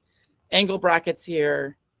any angle brackets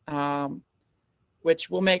here, which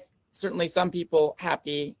will make certainly some people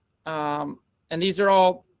happy. And these are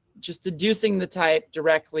all just deducing the type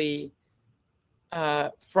directly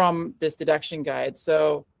from this deduction guide.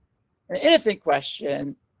 So an innocent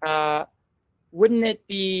question, wouldn't it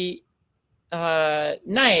be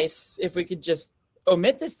nice if we could just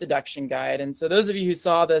omit this deduction guide? And so those of you who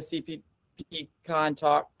saw the CppCon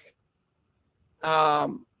Talk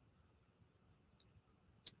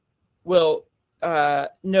will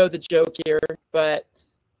know the joke here, but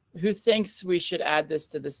who thinks we should add this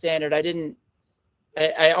to the standard?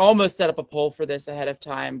 I almost set up a poll for this ahead of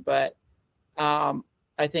time, but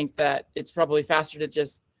I think that it's probably faster to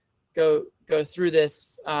just go through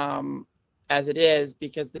this as it is,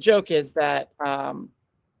 because the joke is that,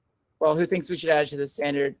 well, who thinks we should add it to the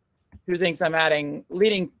standard? Who thinks I'm asking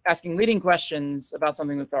leading questions about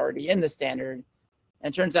something that's already in the standard?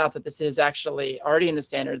 And it turns out that this is actually already in the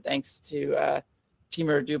standard thanks to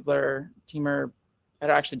Timur Dubler. Timur, I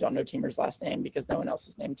actually don't know Timur's last name because no one else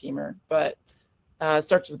is named Timur, but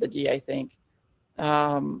starts with a D, I think.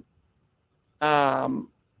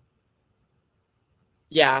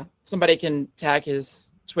 Yeah, somebody can tag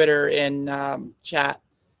his Twitter in chat.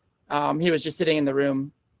 He was just sitting in the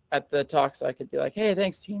room at the talk, so I could be like, hey,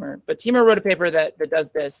 thanks, Timur. But Timur wrote a paper that does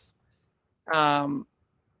this, and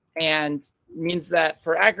means that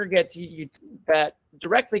for aggregates that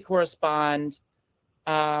directly correspond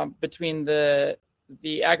between the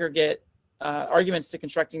aggregate arguments to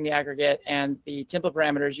constructing the aggregate and the template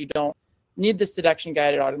parameters, you don't need this deduction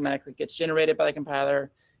guide. It automatically gets generated by the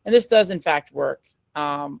compiler. And this does, in fact, work.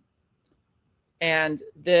 And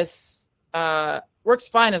this works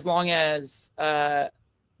fine as long as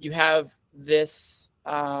you have this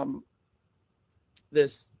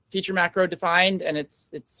this feature macro defined, and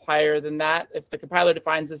it's higher than that. If the compiler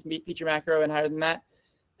defines this feature macro and higher than that.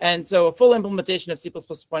 And so a full implementation of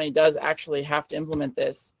C++20 does actually have to implement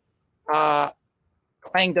this.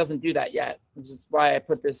 Clang doesn't do that yet, which is why I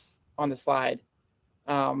put this on the slide.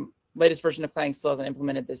 Latest version of Clang still hasn't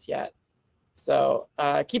implemented this yet. So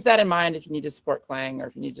keep that in mind if you need to support Clang, or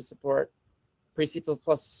if you need to support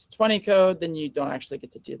pre-C++20 code, then you don't actually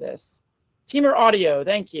get to do this. Timur Audio,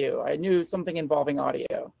 thank you. I knew something involving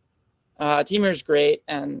audio. Timur's great,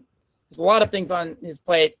 and there's a lot of things on his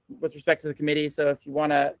plate with respect to the committee. So if you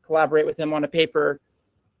want to collaborate with him on a paper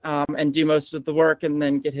and do most of the work and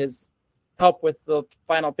then get his help with the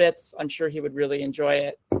final bits, I'm sure he would really enjoy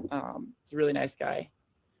it. He's a really nice guy.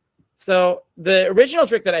 So the original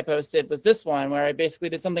trick that I posted was this one, where I basically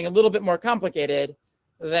did something a little bit more complicated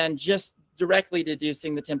than just directly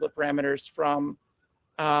deducing the template parameters from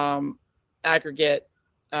aggregate,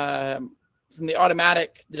 from the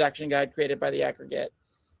automatic deduction guide created by the aggregate.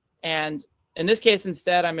 And in this case,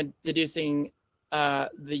 instead, I'm deducing the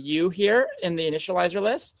U here in the initializer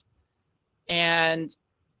list and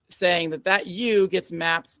saying that U gets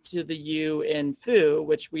mapped to the U in foo,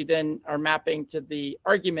 which we then are mapping to the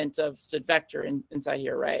argument of std vector inside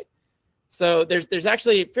here, right? So there's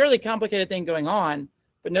actually a fairly complicated thing going on,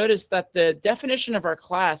 but notice that the definition of our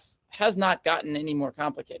class has not gotten any more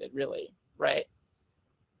complicated, really, right?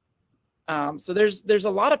 So there's a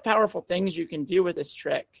lot of powerful things you can do with this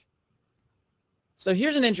trick. So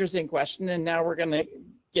here's an interesting question, and now we're going to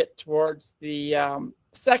get towards the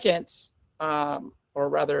second, or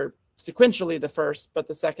rather sequentially the first, but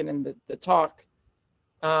the second in the talk.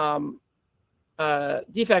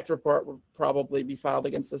 Defect report will probably be filed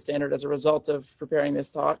against the standard as a result of preparing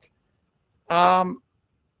this talk.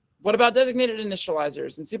 What about designated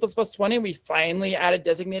initializers? In C++20, we finally added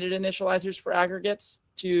designated initializers for aggregates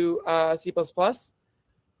to C++.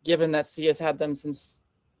 Given that C has had them since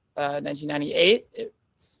 1998,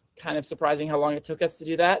 it's kind of surprising how long it took us to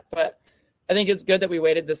do that. But I think it's good that we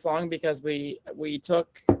waited this long because we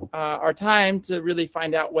took our time to really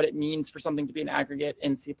find out what it means for something to be an aggregate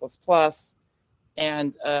in C++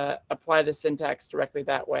 and apply the syntax directly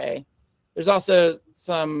that way. There's also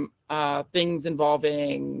some things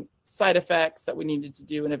involving side effects that we needed to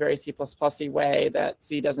do in a very C++y way that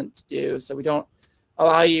C doesn't do. So we don't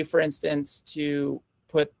allow you, for instance, to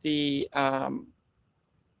put the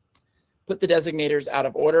designators out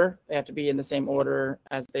of order. They have to be in the same order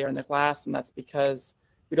as they are in the class, and that's because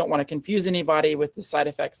we don't want to confuse anybody with the side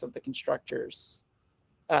effects of the constructors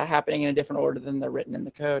happening in a different order than they're written in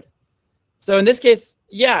the code. So in this case,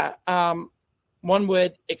 yeah, one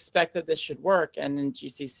would expect that this should work, and in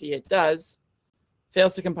GCC it does.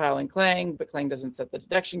 Fails to compile in Clang, but Clang doesn't set the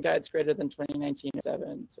deduction guides greater than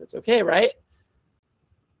 2019-7, so it's okay, right?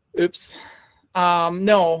 Oops.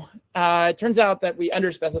 No, it turns out that we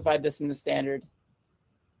underspecified this in the standard.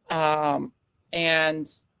 And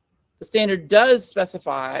the standard does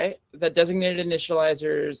specify that designated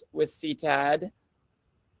initializers with CTAD,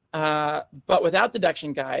 but without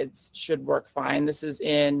deduction guides should work fine. This is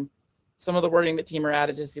in some of the wording that Teamer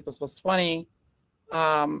added to C++20.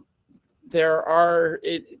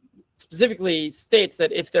 It specifically states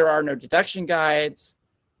that if there are no deduction guides,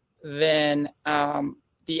 then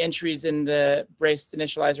the entries in the braced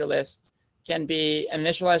initializer list can be an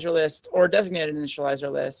initializer list or designated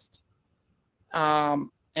initializer list.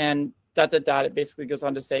 And ... it basically goes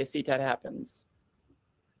on to say CTAD happens.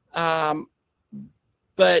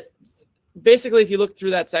 But basically, if you look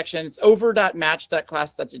through that section, it's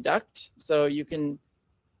over.match.class.deduct. So you can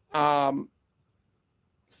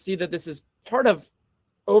see that this is part of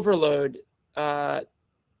overload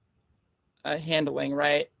handling,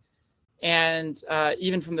 right? And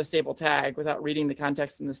even from the stable tag without reading the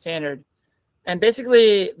context in the standard. And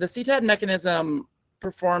basically, the CTAD mechanism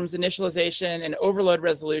performs initialization and overload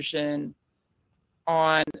resolution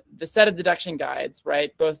on the set of deduction guides,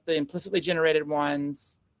 right? Both the implicitly generated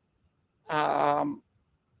ones, and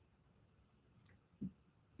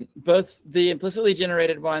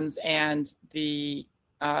the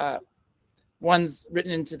ones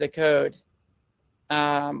written into the code,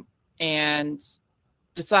 and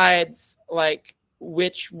decides like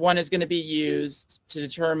which one is going to be used to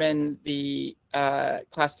determine the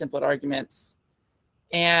class template arguments.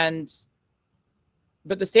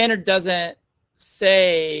 But the standard doesn't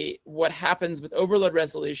say what happens with overload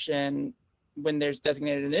resolution when there's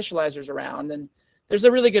designated initializers around. And there's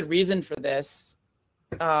a really good reason for this,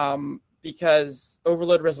 because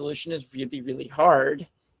overload resolution is really, really hard.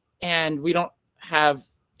 And we don't have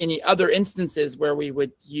any other instances where we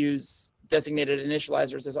would use designated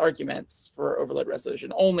initializers as arguments for overload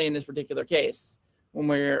resolution, only in this particular case when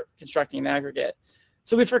we're constructing an aggregate.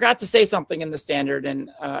 So we forgot to say something in the standard, and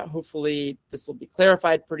hopefully this will be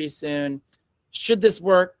clarified pretty soon. Should this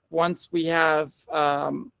work once we have,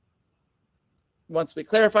 once we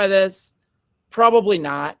clarify this? Probably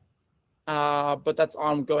not, but that's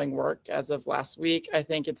ongoing work as of last week. I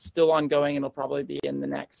think it's still ongoing, and it'll probably be in the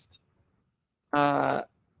next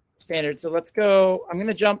standard. So let's go. I'm going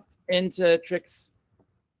to jump into tricks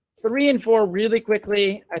 3 and 4 really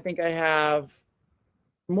quickly. I think I have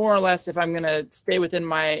more or less, if I'm going to stay within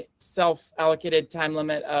my self-allocated time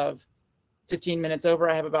limit of 15 minutes over,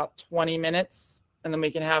 I have about 20 minutes, and then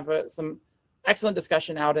we can have some excellent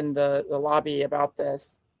discussion out in the lobby about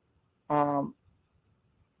this.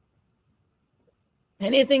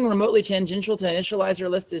 Anything remotely tangential to initializer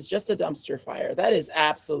list is just a dumpster fire. That is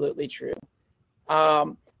absolutely true.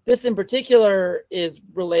 This in particular is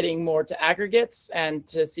relating more to aggregates and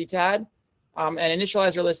to CTAD. An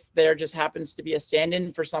initializer list there just happens to be a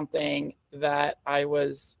stand-in for something that I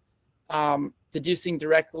was deducing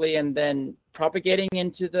directly and then propagating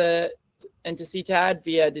into CTAD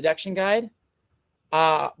via deduction guide.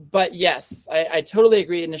 But yes, I totally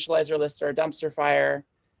agree. Initializer lists are a dumpster fire.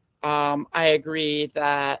 I agree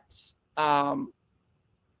that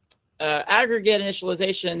aggregate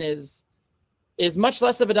initialization is much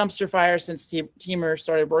less of a dumpster fire since Teamer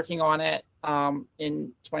started working on it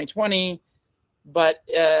in 2020. but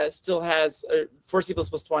still has for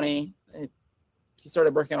C++20. He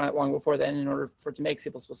started working on it long before then in order for it to make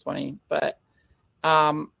C++20. But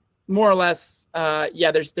more or less,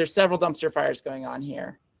 yeah, there's several dumpster fires going on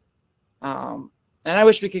here. And I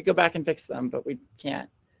wish we could go back and fix them, but we can't.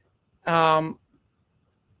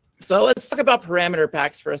 So let's talk about parameter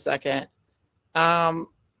packs for a second.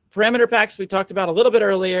 Parameter packs we talked about a little bit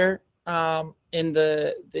earlier in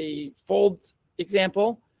the fold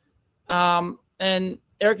example. And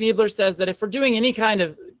Eric Niebler says that if we're doing any kind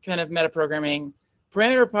of metaprogramming,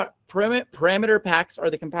 parameter packs are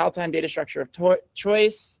the compile time data structure of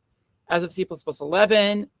choice. As of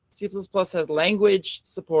C++11, C++ has language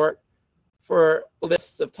support for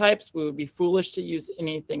lists of types. We would be foolish to use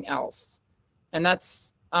anything else. And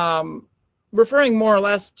that's referring more or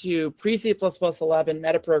less to pre-C++11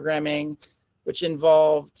 metaprogramming, which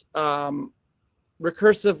involved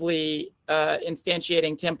recursively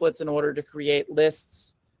instantiating templates in order to create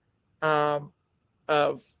lists of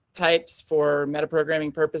types for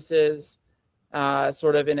metaprogramming purposes,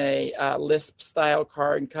 sort of in a Lisp-style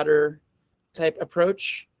card cutter type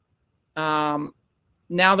approach.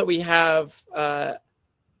 Now that we have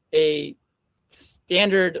a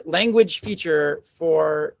standard language feature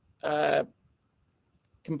for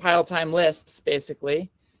compile time lists,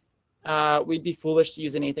 basically, we'd be foolish to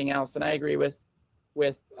use anything else. And I agree with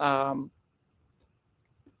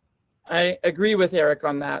Eric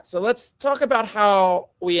on that. So let's talk about how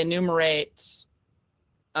we enumerate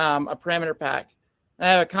a parameter pack. I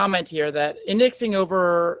have a comment here that indexing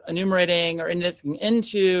over enumerating or indexing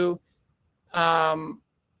into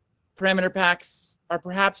parameter packs are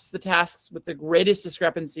perhaps the tasks with the greatest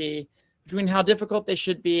discrepancy between how difficult they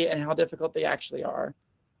should be and how difficult they actually are.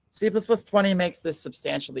 C++20 makes this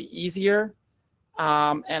substantially easier,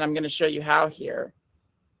 and I'm going to show you how here.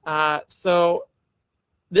 So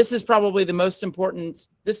this is probably the most important.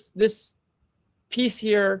 This piece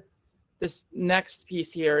here, this next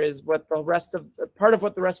piece here, is what the rest of part of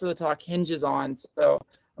what the rest of the talk hinges on. So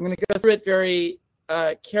I'm going to go through it very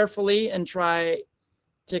carefully and try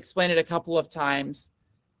to explain it a couple of times.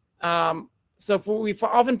 So we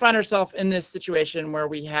often find ourselves in this situation where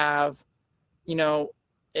we have,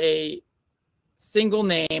 a single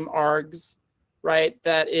name args, right,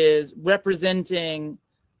 that is representing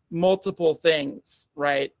multiple things,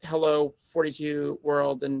 right? Hello, 42,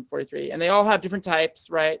 world, and 43, and they all have different types,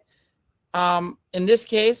 right? In this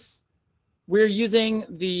case, we're using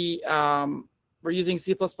C++20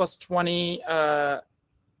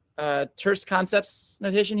 terse concepts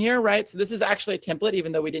notation here, right? So this is actually a template,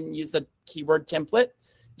 even though we didn't use the keyword template.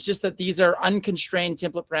 It's just that these are unconstrained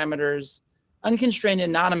template parameters, unconstrained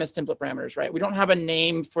anonymous template parameters, right? We don't have a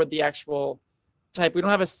name for the actual type. We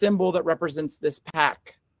don't have a symbol that represents this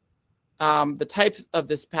pack. The type of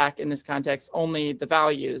this pack in this context, only the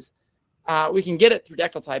values. We can get it through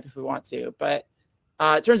decal type if we want to, but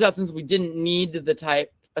it turns out since we didn't need the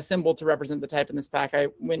type, a symbol to represent the type in this pack, I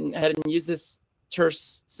went ahead and used this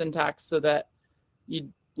terse syntax so that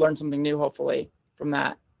you'd learn something new, hopefully, from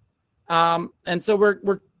that. And so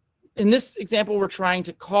we're in this example, we're trying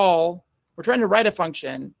to write a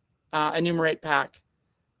function, enumerate pack,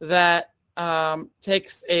 that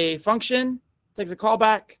takes a function, takes a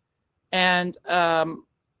callback, and a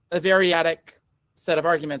variadic set of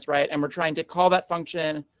arguments, right? And we're trying to call that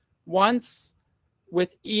function once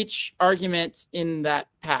with each argument in that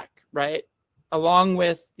pack, right? Along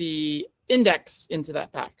with the index into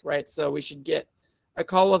that pack, right? So we should get a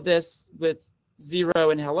call of this with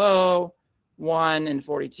 0 and hello, 1 and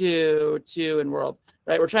 42, 2 and world,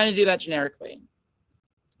 right? We're trying to do that generically.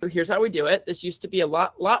 So here's how we do it. This used to be a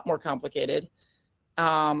lot more complicated.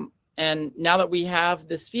 And now that we have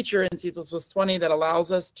this feature in C++20 that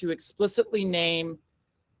allows us to explicitly name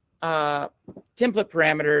template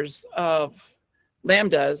parameters of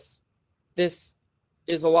lambdas, this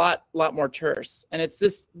is a lot more terse. And it's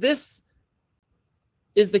this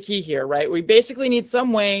is the key here, right? We basically need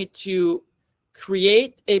some way to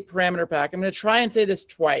create a parameter pack. I'm going to try and say this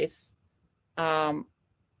twice. Does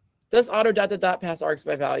auto ... pass args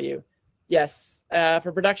by value? Yes.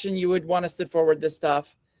 For production, you would want to sit forward this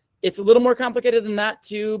stuff. It's a little more complicated than that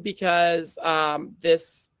too, because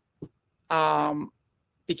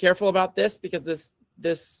be careful about this, because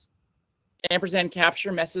this ampersand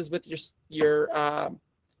capture messes with your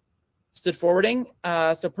stood forwarding.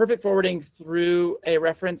 So perfect forwarding through a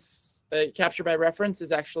reference, capture by reference,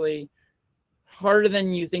 is actually harder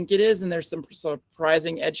than you think it is, and there's some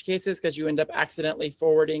surprising edge cases because you end up accidentally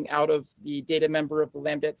forwarding out of the data member of the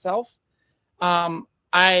Lambda itself.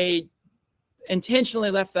 I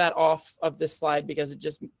intentionally left that off of this slide because it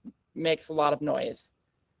just makes a lot of noise.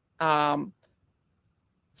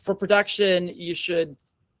 for production, you should,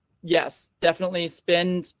 yes, definitely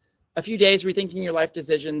spend a few days rethinking your life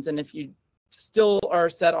decisions. And if you still are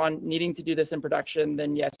set on needing to do this in production,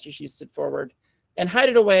 then yes, you should use it forward and hide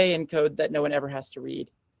it away in code that no one ever has to read.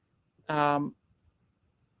 And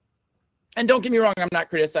don't get me wrong, I'm not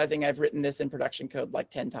criticizing. I've written this in production code like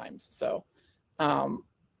 10 times. So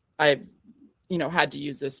I've had to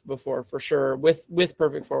use this before for sure with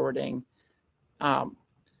perfect forwarding.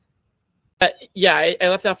 But yeah, I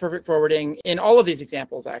left out perfect forwarding in all of these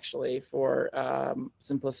examples actually for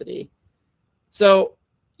simplicity. So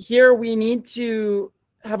here we need to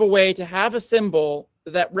have a way to have a symbol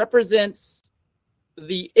that represents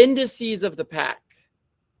the indices of the pack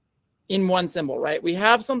in one symbol, right? We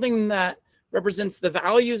have something that represents the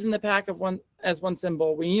values in the pack as one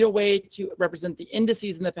symbol. We need a way to represent the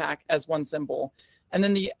indices in the pack as one symbol. And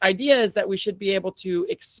then the idea is that we should be able to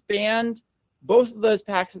expand both of those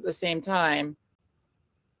packs at the same time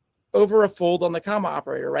over a fold on the comma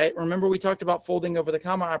operator, right? Remember we talked about folding over the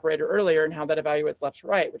comma operator earlier and how that evaluates left to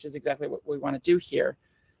right, which is exactly what we want to do here,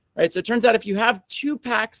 right? So it turns out if you have two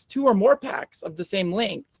or more packs of the same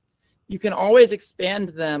length, you can always expand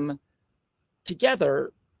them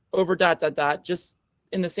together over ... just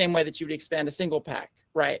in the same way that you would expand a single pack,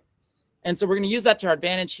 right? And so we're going to use that to our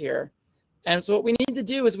advantage here. And so what we need to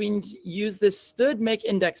do is we need to use this std make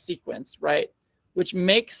index sequence, right? Which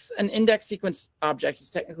makes an index sequence object. It's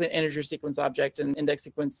technically an integer sequence object, and index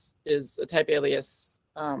sequence is a type alias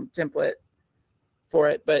template for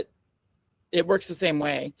it, but it works the same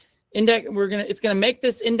way. It's gonna make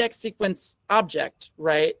this index sequence object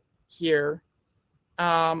right here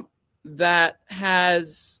that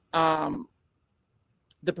has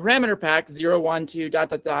the parameter pack 0, 1, 2, ...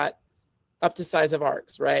 up to size of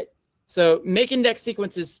args, right? So make index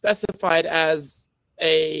sequence is specified as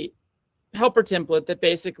a helper template that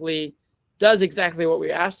basically does exactly what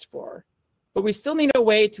we asked for. But we still need a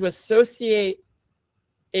way to associate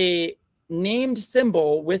a named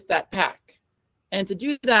symbol with that pack. And to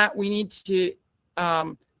do that, we need to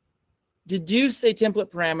deduce a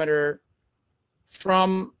template parameter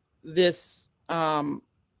from this function,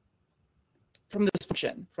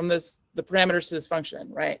 the parameters to this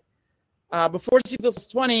function, right? Before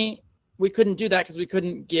C++20, we couldn't do that because we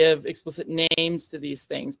couldn't give explicit names to these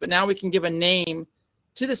things. But now we can give a name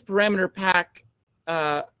to this parameter pack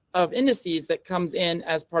of indices that comes in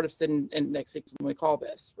as part of std index sequence when we call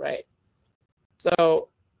this, right? So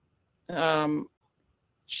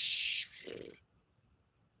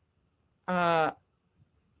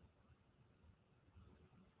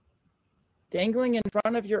dangling in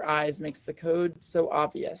front of your eyes makes the code so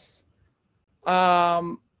obvious.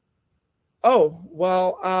 Oh,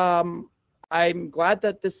 well, I'm glad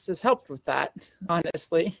that this has helped with that,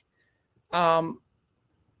 honestly.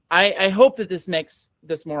 I hope that this makes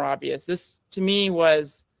this more obvious. This, to me,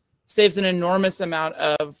 saves an enormous amount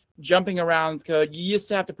of jumping around code. You used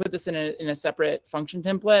to have to put this in a separate function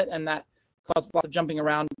template, and that caused lots of jumping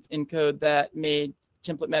around in code that made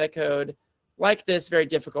template metacode like this very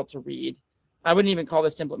difficult to read. I wouldn't even call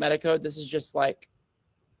this template metacode. This is just like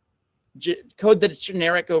code that is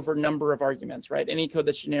generic over number of arguments, right? Any code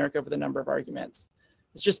that's generic over the number of arguments.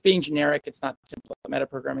 It's just being generic. It's not template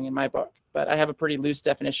metaprogramming in my book, but I have a pretty loose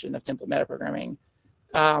definition of template metaprogramming,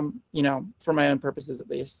 for my own purposes at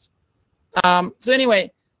least. So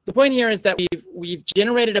anyway, the point here is that we've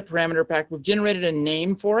generated a parameter pack. We've generated a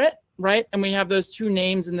name for it, right? And we have those two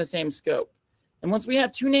names in the same scope. And once we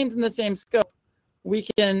have two names in the same scope, we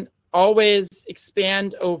can always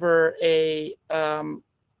expand over a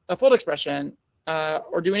fold expression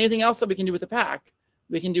or do anything else that we can do with a pack.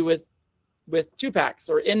 We can do with two packs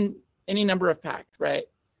or in any number of packs, right?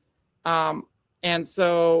 And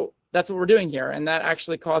so that's what we're doing here. And that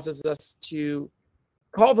actually causes us to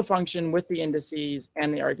call the function with the indices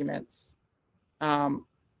and the arguments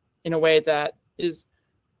in a way that is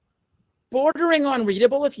bordering on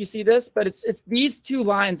readable if you see this, but it's these two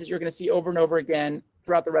lines that you're going to see over and over again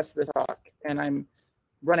throughout the rest of this talk. And I'm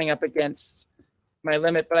running up against my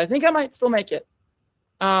limit, but I think I might still make it.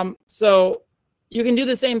 So you can do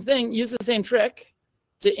the same thing, use the same trick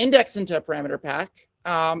to index into a parameter pack.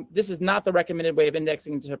 This is not the recommended way of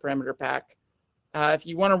indexing into a parameter pack. If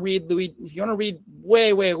you want to read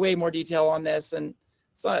way more detail on this, and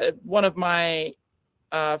so one of my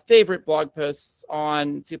favorite blog posts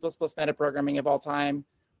on C++ metaprogramming of all time,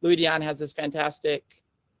 Louis Dion has this fantastic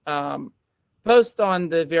post on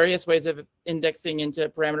the various ways of indexing into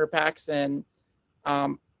parameter packs, and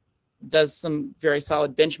does some very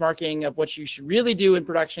solid benchmarking of what you should really do in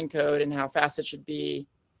production code and how fast it should be.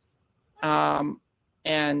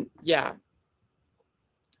 And yeah,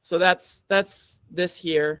 So that's this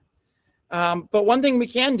here. But one thing we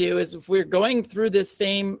can do is if we're going through this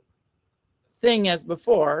same thing as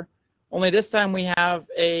before, only this time we have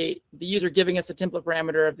the user giving us a template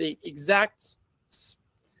parameter of the exact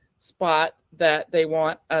spot that they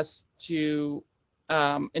want us to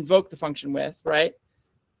invoke the function with, right?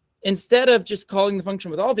 Instead of just calling the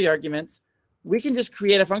function with all the arguments, we can just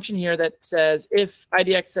create a function here that says if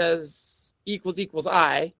idx says equals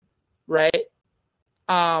I, right?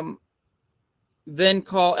 Then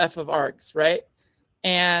call f of args, right?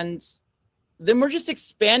 And then we're just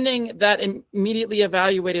expanding that immediately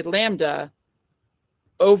evaluated lambda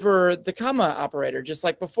over the comma operator, just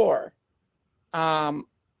like before. And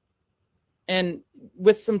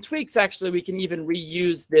with some tweaks, actually, we can even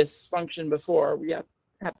reuse this function before. We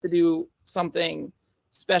have to do something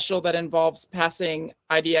special that involves passing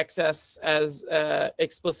idxs as an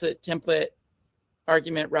explicit template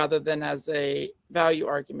argument rather than as a value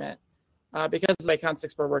argument because of the way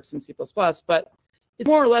constexpr works in C++. But it's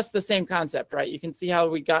more or less the same concept, right? You can see how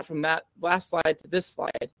we got from that last slide to this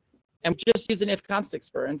slide, and we just use an if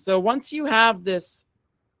constexpr. And so once you have this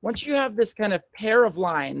kind of pair of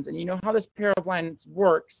lines, and you know how this pair of lines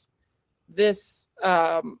works, this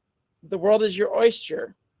the world is your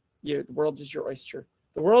oyster. The world is your oyster.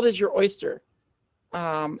 The world is your oyster,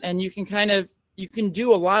 and you can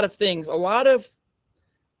do a lot of things, a lot of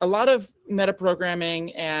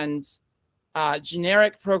metaprogramming and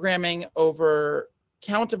generic programming over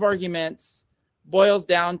count of arguments boils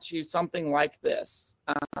down to something like this.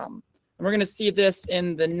 And we're going to see this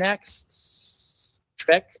in the next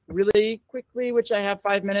trick really quickly, which I have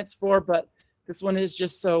 5 minutes for, but this one is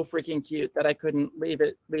just so freaking cute that I couldn't leave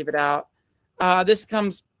it out. This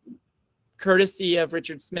comes courtesy of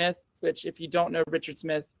Richard Smith, which if you don't know Richard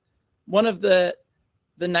Smith, one of the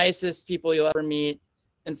nicest people you'll ever meet,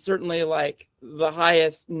 and certainly like the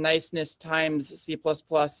highest niceness times C++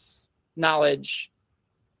 knowledge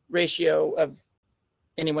ratio of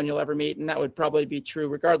anyone you'll ever meet. And that would probably be true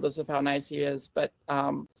regardless of how nice he is, but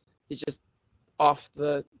he's just off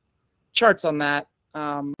the charts on that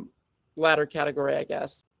latter category, I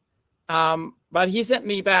guess. But he sent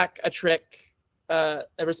me back a trick, a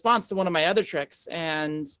response to one of my other tricks,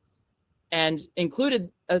 and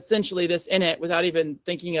included essentially this in it without even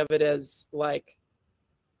thinking of it as like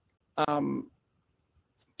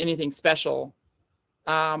anything special.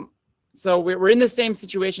 So we're in the same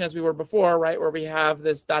situation as we were before, right? Where we have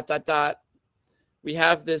this ... We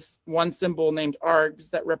have this one symbol named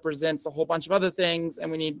args that represents a whole bunch of other things,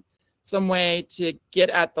 and we need some way to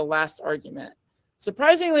get at the last argument.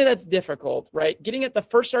 Surprisingly, that's difficult, right? Getting at the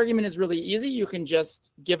first argument is really easy. You can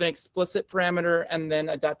just give an explicit parameter and then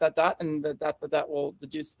a ... and the ... will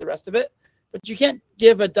deduce the rest of it. But you can't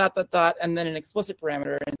give a ... and then an explicit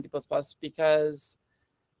parameter in C++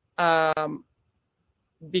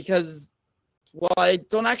 because, well, I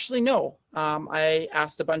don't actually know. I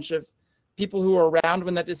asked a bunch of people who were around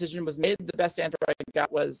when that decision was made. The best answer I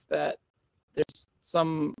got was that there's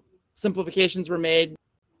some simplifications were made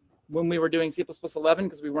when we were doing C++ 11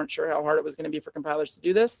 because we weren't sure how hard it was going to be for compilers to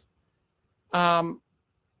do this. But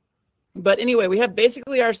anyway, we have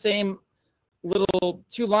basically our same little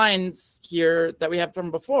 2 lines here that we have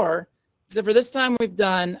from before, except for this time we've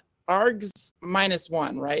done args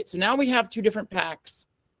 -1, right? So now we have 2 different packs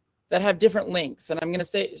that have different links, and I'm going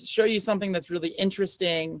to show you something that's really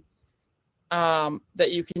interesting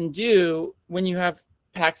that you can do when you have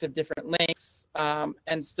packs of different lengths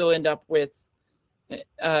and still end up with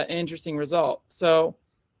an interesting result. So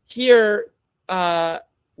here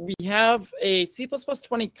we have a C++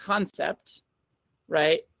 20 concept,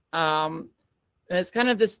 right? And it's kind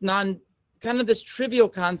of this trivial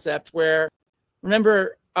concept where,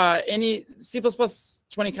 remember, any C++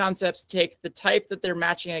 20 concepts take the type that they're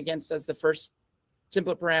matching against as the first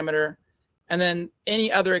template parameter, and then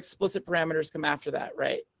any other explicit parameters come after that,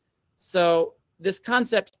 right? So this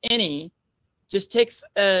concept, any, just takes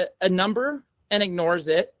a number and ignores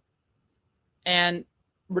it and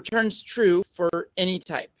returns true for any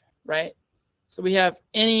type, right? So we have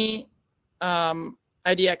any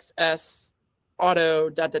idxs auto ...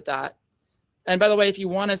 And by the way, if you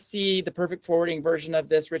want to see the perfect forwarding version of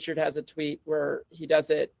this, Richard has a tweet where he does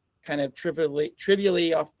it kind of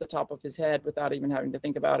trivially off the top of his head without even having to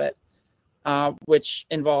think about it, which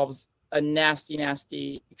involves a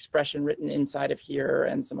nasty expression written inside of here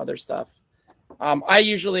and some other stuff. I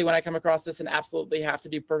usually, when I come across this and absolutely have to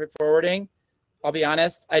do perfect forwarding, I'll be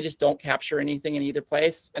honest, I just don't capture anything in either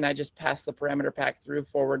place, and I just pass the parameter pack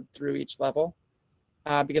forward through each level.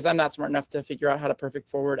 Because I'm not smart enough to figure out how to perfect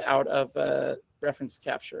forward out of reference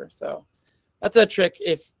capture. So that's a trick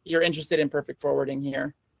if you're interested in perfect forwarding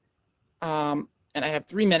here. and I have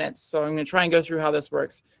 3 minutes, so I'm going to try and go through how this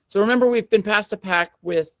works. So remember, we've been passed a pack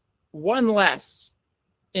with one less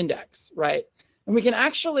index, right? And we can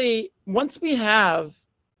actually, once we have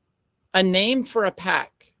a name for a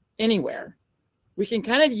pack anywhere, we can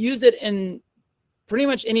kind of use it in pretty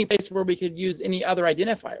much any place where we could use any other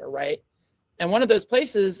identifier, right? And one of those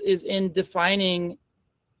places is in defining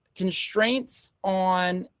constraints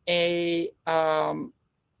on a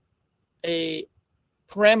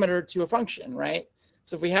parameter to a function, right?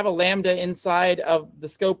 So if we have a lambda inside of the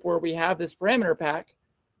scope where we have this parameter pack,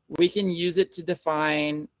 we can use it to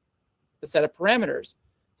define the set of parameters.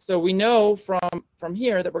 So we know from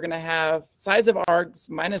here that we're going to have size of args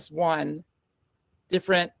minus 1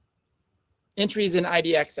 different entries in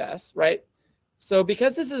IDXS, right? So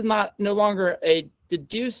because this is no longer a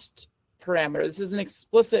deduced parameter, this is an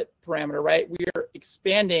explicit parameter, right? We are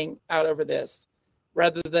expanding out over this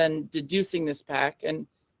rather than deducing this pack. And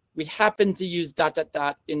we happen to use ...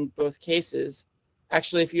 in both cases.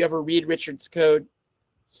 Actually, if you ever read Richard's code,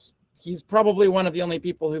 he's probably one of the only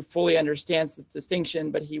people who fully understands this distinction,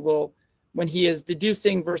 but he will, when he is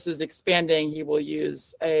deducing versus expanding, he will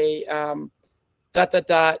use a ...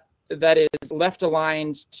 that is left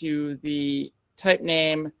aligned to the type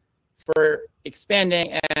name for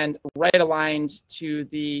expanding and right aligned to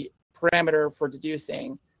the parameter for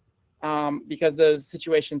deducing, because those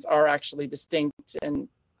situations are actually distinct, and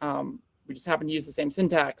we just happen to use the same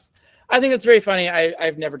syntax. I think it's very funny.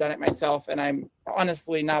 I've never done it myself, and I'm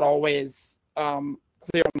honestly not always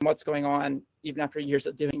clear on what's going on, even after years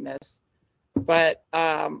of doing this. But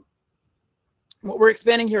what we're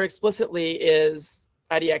expanding here explicitly is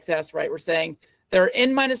IDXS, right? We're saying there are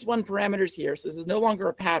n-1 parameters here, so this is no longer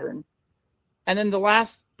a pattern. And then the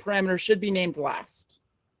last parameter should be named last,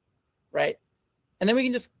 right? And then we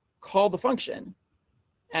can just call the function,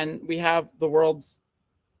 and we have the world's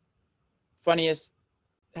funniest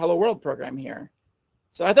Hello World program here.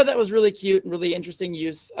 So I thought that was really cute and really interesting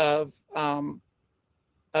use of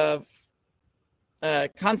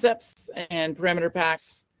concepts and parameter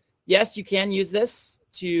packs. Yes, you can use this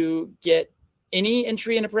to get any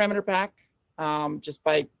entry in a parameter pack just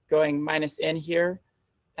by going -n here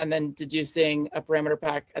and then deducing a parameter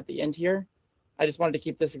pack at the end here. I just wanted to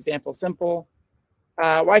keep this example simple.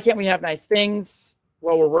 Why can't we have nice things?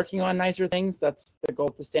 Well, we're working on nicer things. That's the goal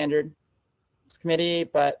of the standard committee.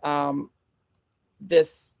 But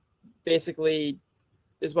this basically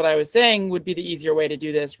is what I was saying would be the easier way to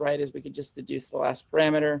do this, right? Is we could just deduce the last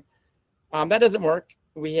parameter. That doesn't work.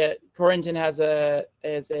 Corrington has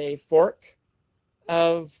a fork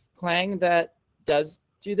of Clang that does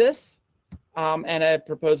do this, and a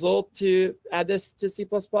proposal to add this to C++.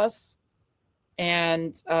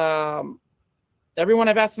 And everyone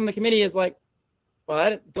I've asked on the committee is like, well,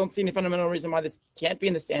 I don't see any fundamental reason why this can't be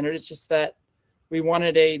in the standard. It's just that we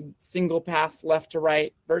wanted a single pass left to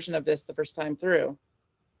right version of this the first time through.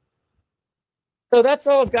 So that's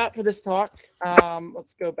all I've got for this talk.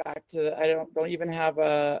 Let's go back to, I don't even have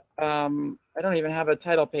a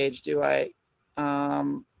title page, do I? I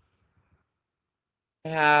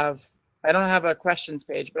don't have a questions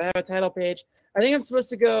page, but I have a title page. I think I'm supposed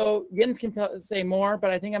to go, Jens can say more, but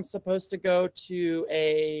I think I'm supposed to go to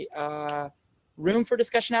a room for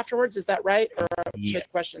discussion afterwards. Is that right? Or should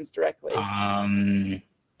questions directly?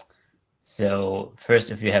 So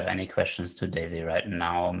first, if you have any questions to Daisy right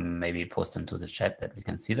now, maybe post them to the chat that we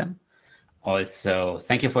can see them. Also,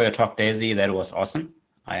 thank you for your talk, Daisy. That was awesome.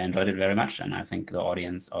 I enjoyed it very much, and I think the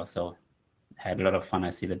audience also had a lot of fun.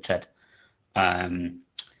 I see the chat.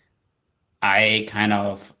 I kind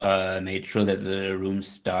of made sure that the room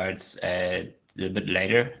starts a little bit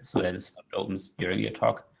later so that it opens during your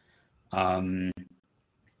talk.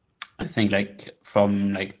 I think like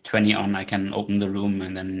from like 20 on, I can open the room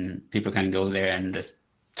and then people can go there and just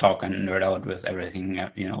talk and nerd out with everything,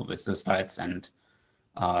 you know, with the slides. And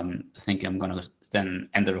I think I'm going to then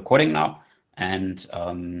end the recording now. And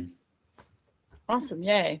awesome.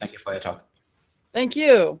 Yay. Thank you for your talk. Thank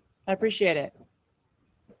you. I appreciate it.